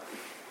Hasai,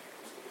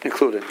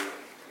 included.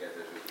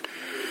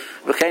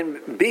 V'chein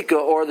bika,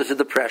 or there's a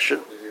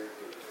depression.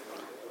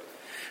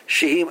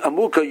 Shehim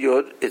amuka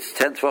yud, it's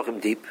 10 tvachim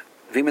deep.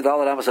 V'im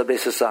Dalat Amas ad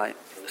Beis Hasai.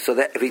 So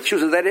that if he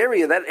chooses that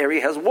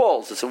area has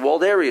walls. It's a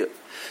walled area.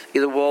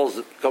 Either walls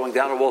going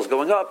down or walls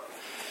going up.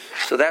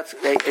 So that's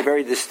a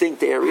very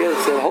distinct area.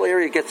 So the whole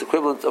area gets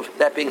equivalent of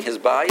that being his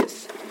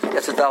bias.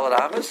 That's a Dalat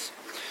Amas.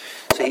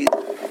 So he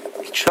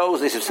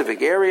chose a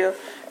specific area,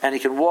 and he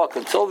can walk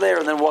until there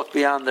and then walk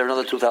beyond there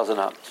another 2,000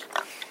 Amas.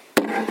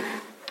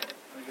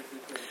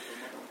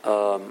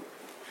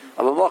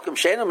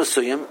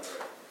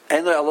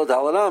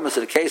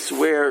 In a case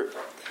where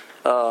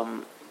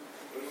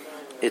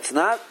it's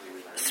not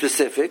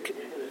specific,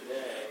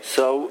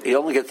 so he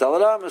only gets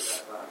Dalat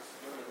Amas.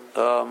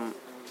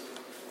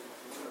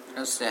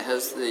 Has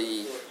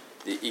the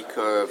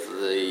ikar of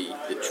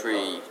the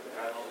tree,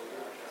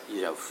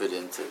 fit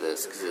into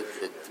this? Because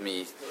it to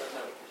me,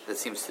 that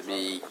seems to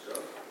be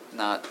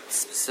not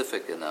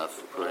specific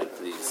enough according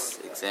to these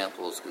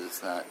examples because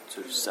it's not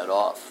sort of set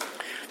off.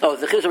 No,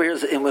 the case over here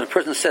is when a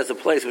person says a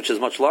place which is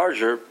much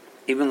larger,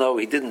 even though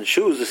he didn't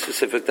choose a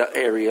specific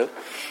area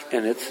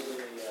in it,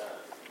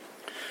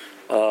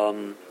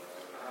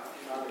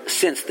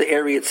 since the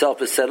area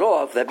itself is set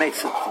off, that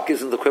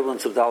gives him the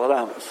equivalence of Daled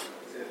Amos.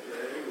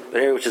 The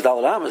area which is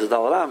Daled Amos is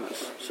Daled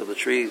Amos. So the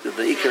tree, the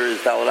Iker is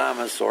Daled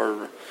Amos,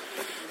 or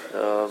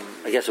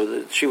I guess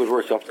the tree would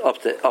work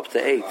up to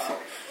 8.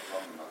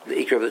 The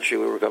Iker of the tree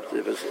would work up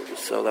to,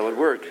 so that would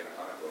work.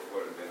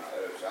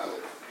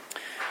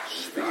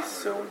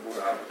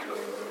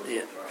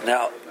 Yeah.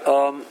 Now,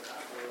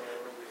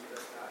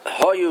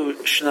 Hoyu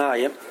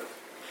Shnayim,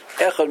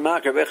 Echad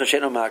Makar, Echad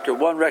Sheno Makar.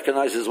 One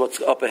recognizes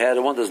what's up ahead,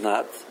 and one does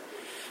not.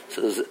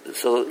 So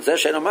Zeh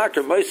Sheno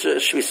Makar, Moisher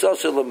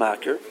Shvisosel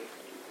LeMakar,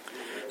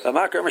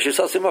 Makar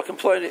Shvisosel Mokum.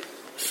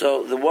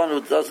 So the one who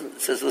doesn't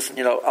says, "Listen,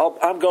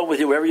 I'm going with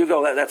you wherever you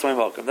go. That's my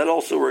Mokum." That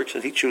also works,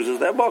 and he chooses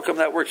that Mokum.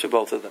 That works for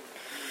both of them.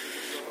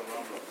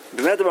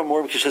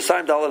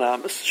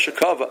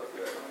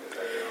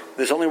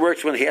 This only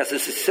works when he has a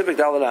specific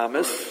Daled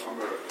Amos.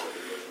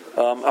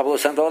 So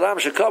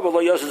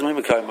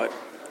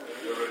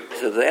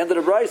the end of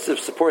the Brisa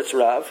supports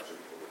Rav.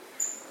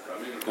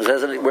 It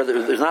says where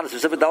there's not a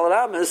specific Daled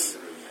Amos,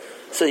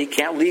 so he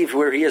can't leave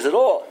where he is at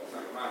all.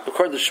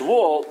 According to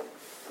Shmuel,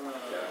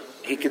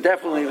 he could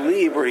definitely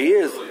leave where he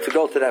is to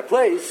go to that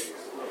place.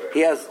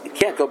 He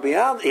can't go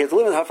beyond. He has a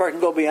limit how far he can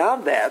go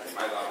beyond that.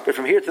 But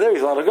from here to there,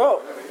 he's allowed to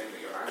go.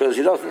 Because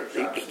he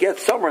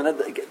gets somewhere, and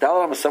then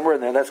Daled Amos somewhere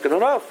in there, that's good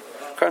enough.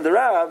 According to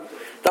Rav,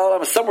 Daled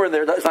Amos somewhere in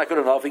there is not good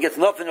enough. He gets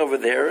nothing over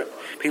there.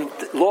 He's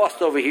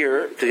lost over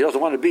here because he doesn't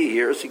want to be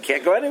here, so he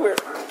can't go anywhere.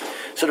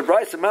 So the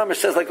Brisa Mamish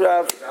says like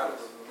Rav.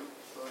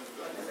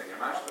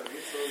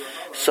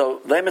 So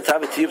Leimet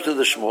Havitiyuv to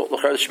the Shmuel.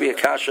 Look, this should be a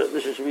kasha.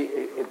 This should be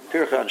a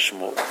pircha on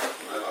Shmuel.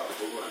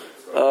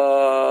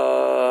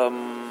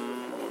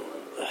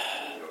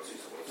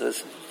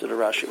 This to the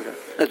Rashi here.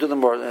 Let's do them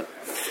more.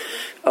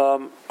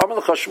 That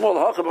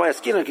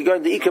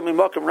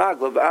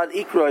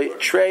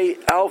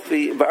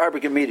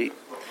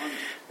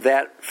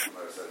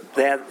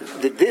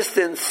the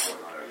distance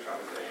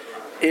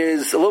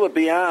is a little bit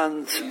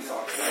beyond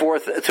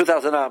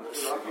 2,000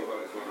 amos.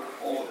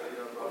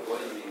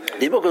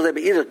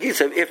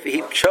 If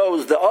he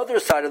chose the other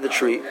side of the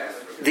tree,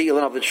 the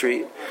elon of the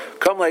tree,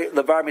 come like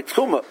the bar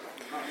mitzchuma,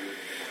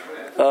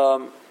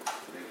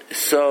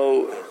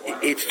 so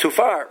it's too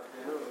far.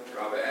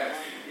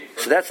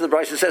 So that's what the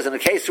Brisa says. In a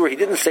case where he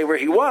didn't say where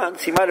he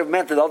wants, he might have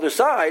meant the other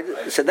side.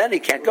 So then he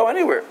can't go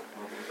anywhere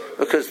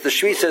because the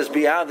Shvi says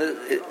beyond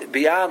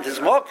his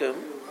malkum.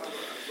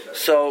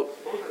 So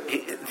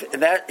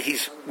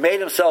he's made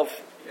himself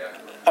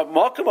a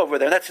malkum over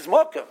there, and that's his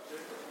malkum.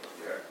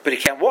 But he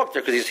can't walk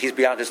there because he's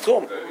beyond his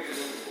tomb.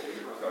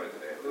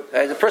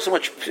 The person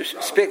would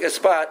pick a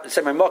spot and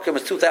say my malkum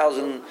is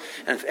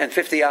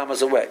 2,050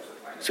 amas away.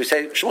 So we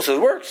say Shmuel says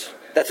it works.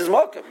 That's his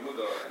malkum.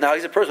 Now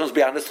he's a person who's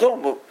beyond his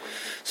tomb,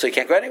 so he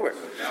can't go anywhere.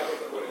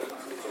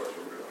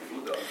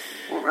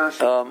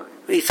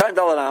 He signed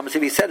Daled Amos.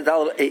 If he said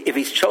if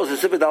he chose a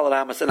specific Daled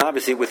Amos, and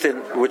obviously within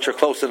which are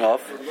close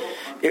enough,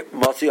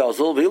 Matzi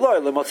Ozul be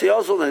loyal. Matzi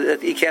Ozul,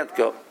 he can't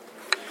go.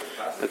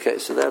 Okay,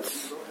 so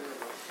that's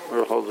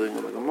we're holding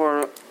the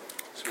Gemara.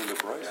 So when the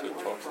Brisa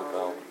talks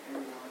about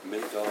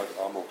Meidad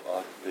Amot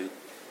Ad Beit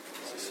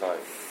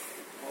Society.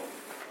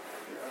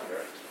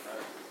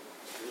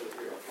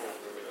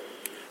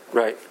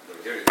 Right.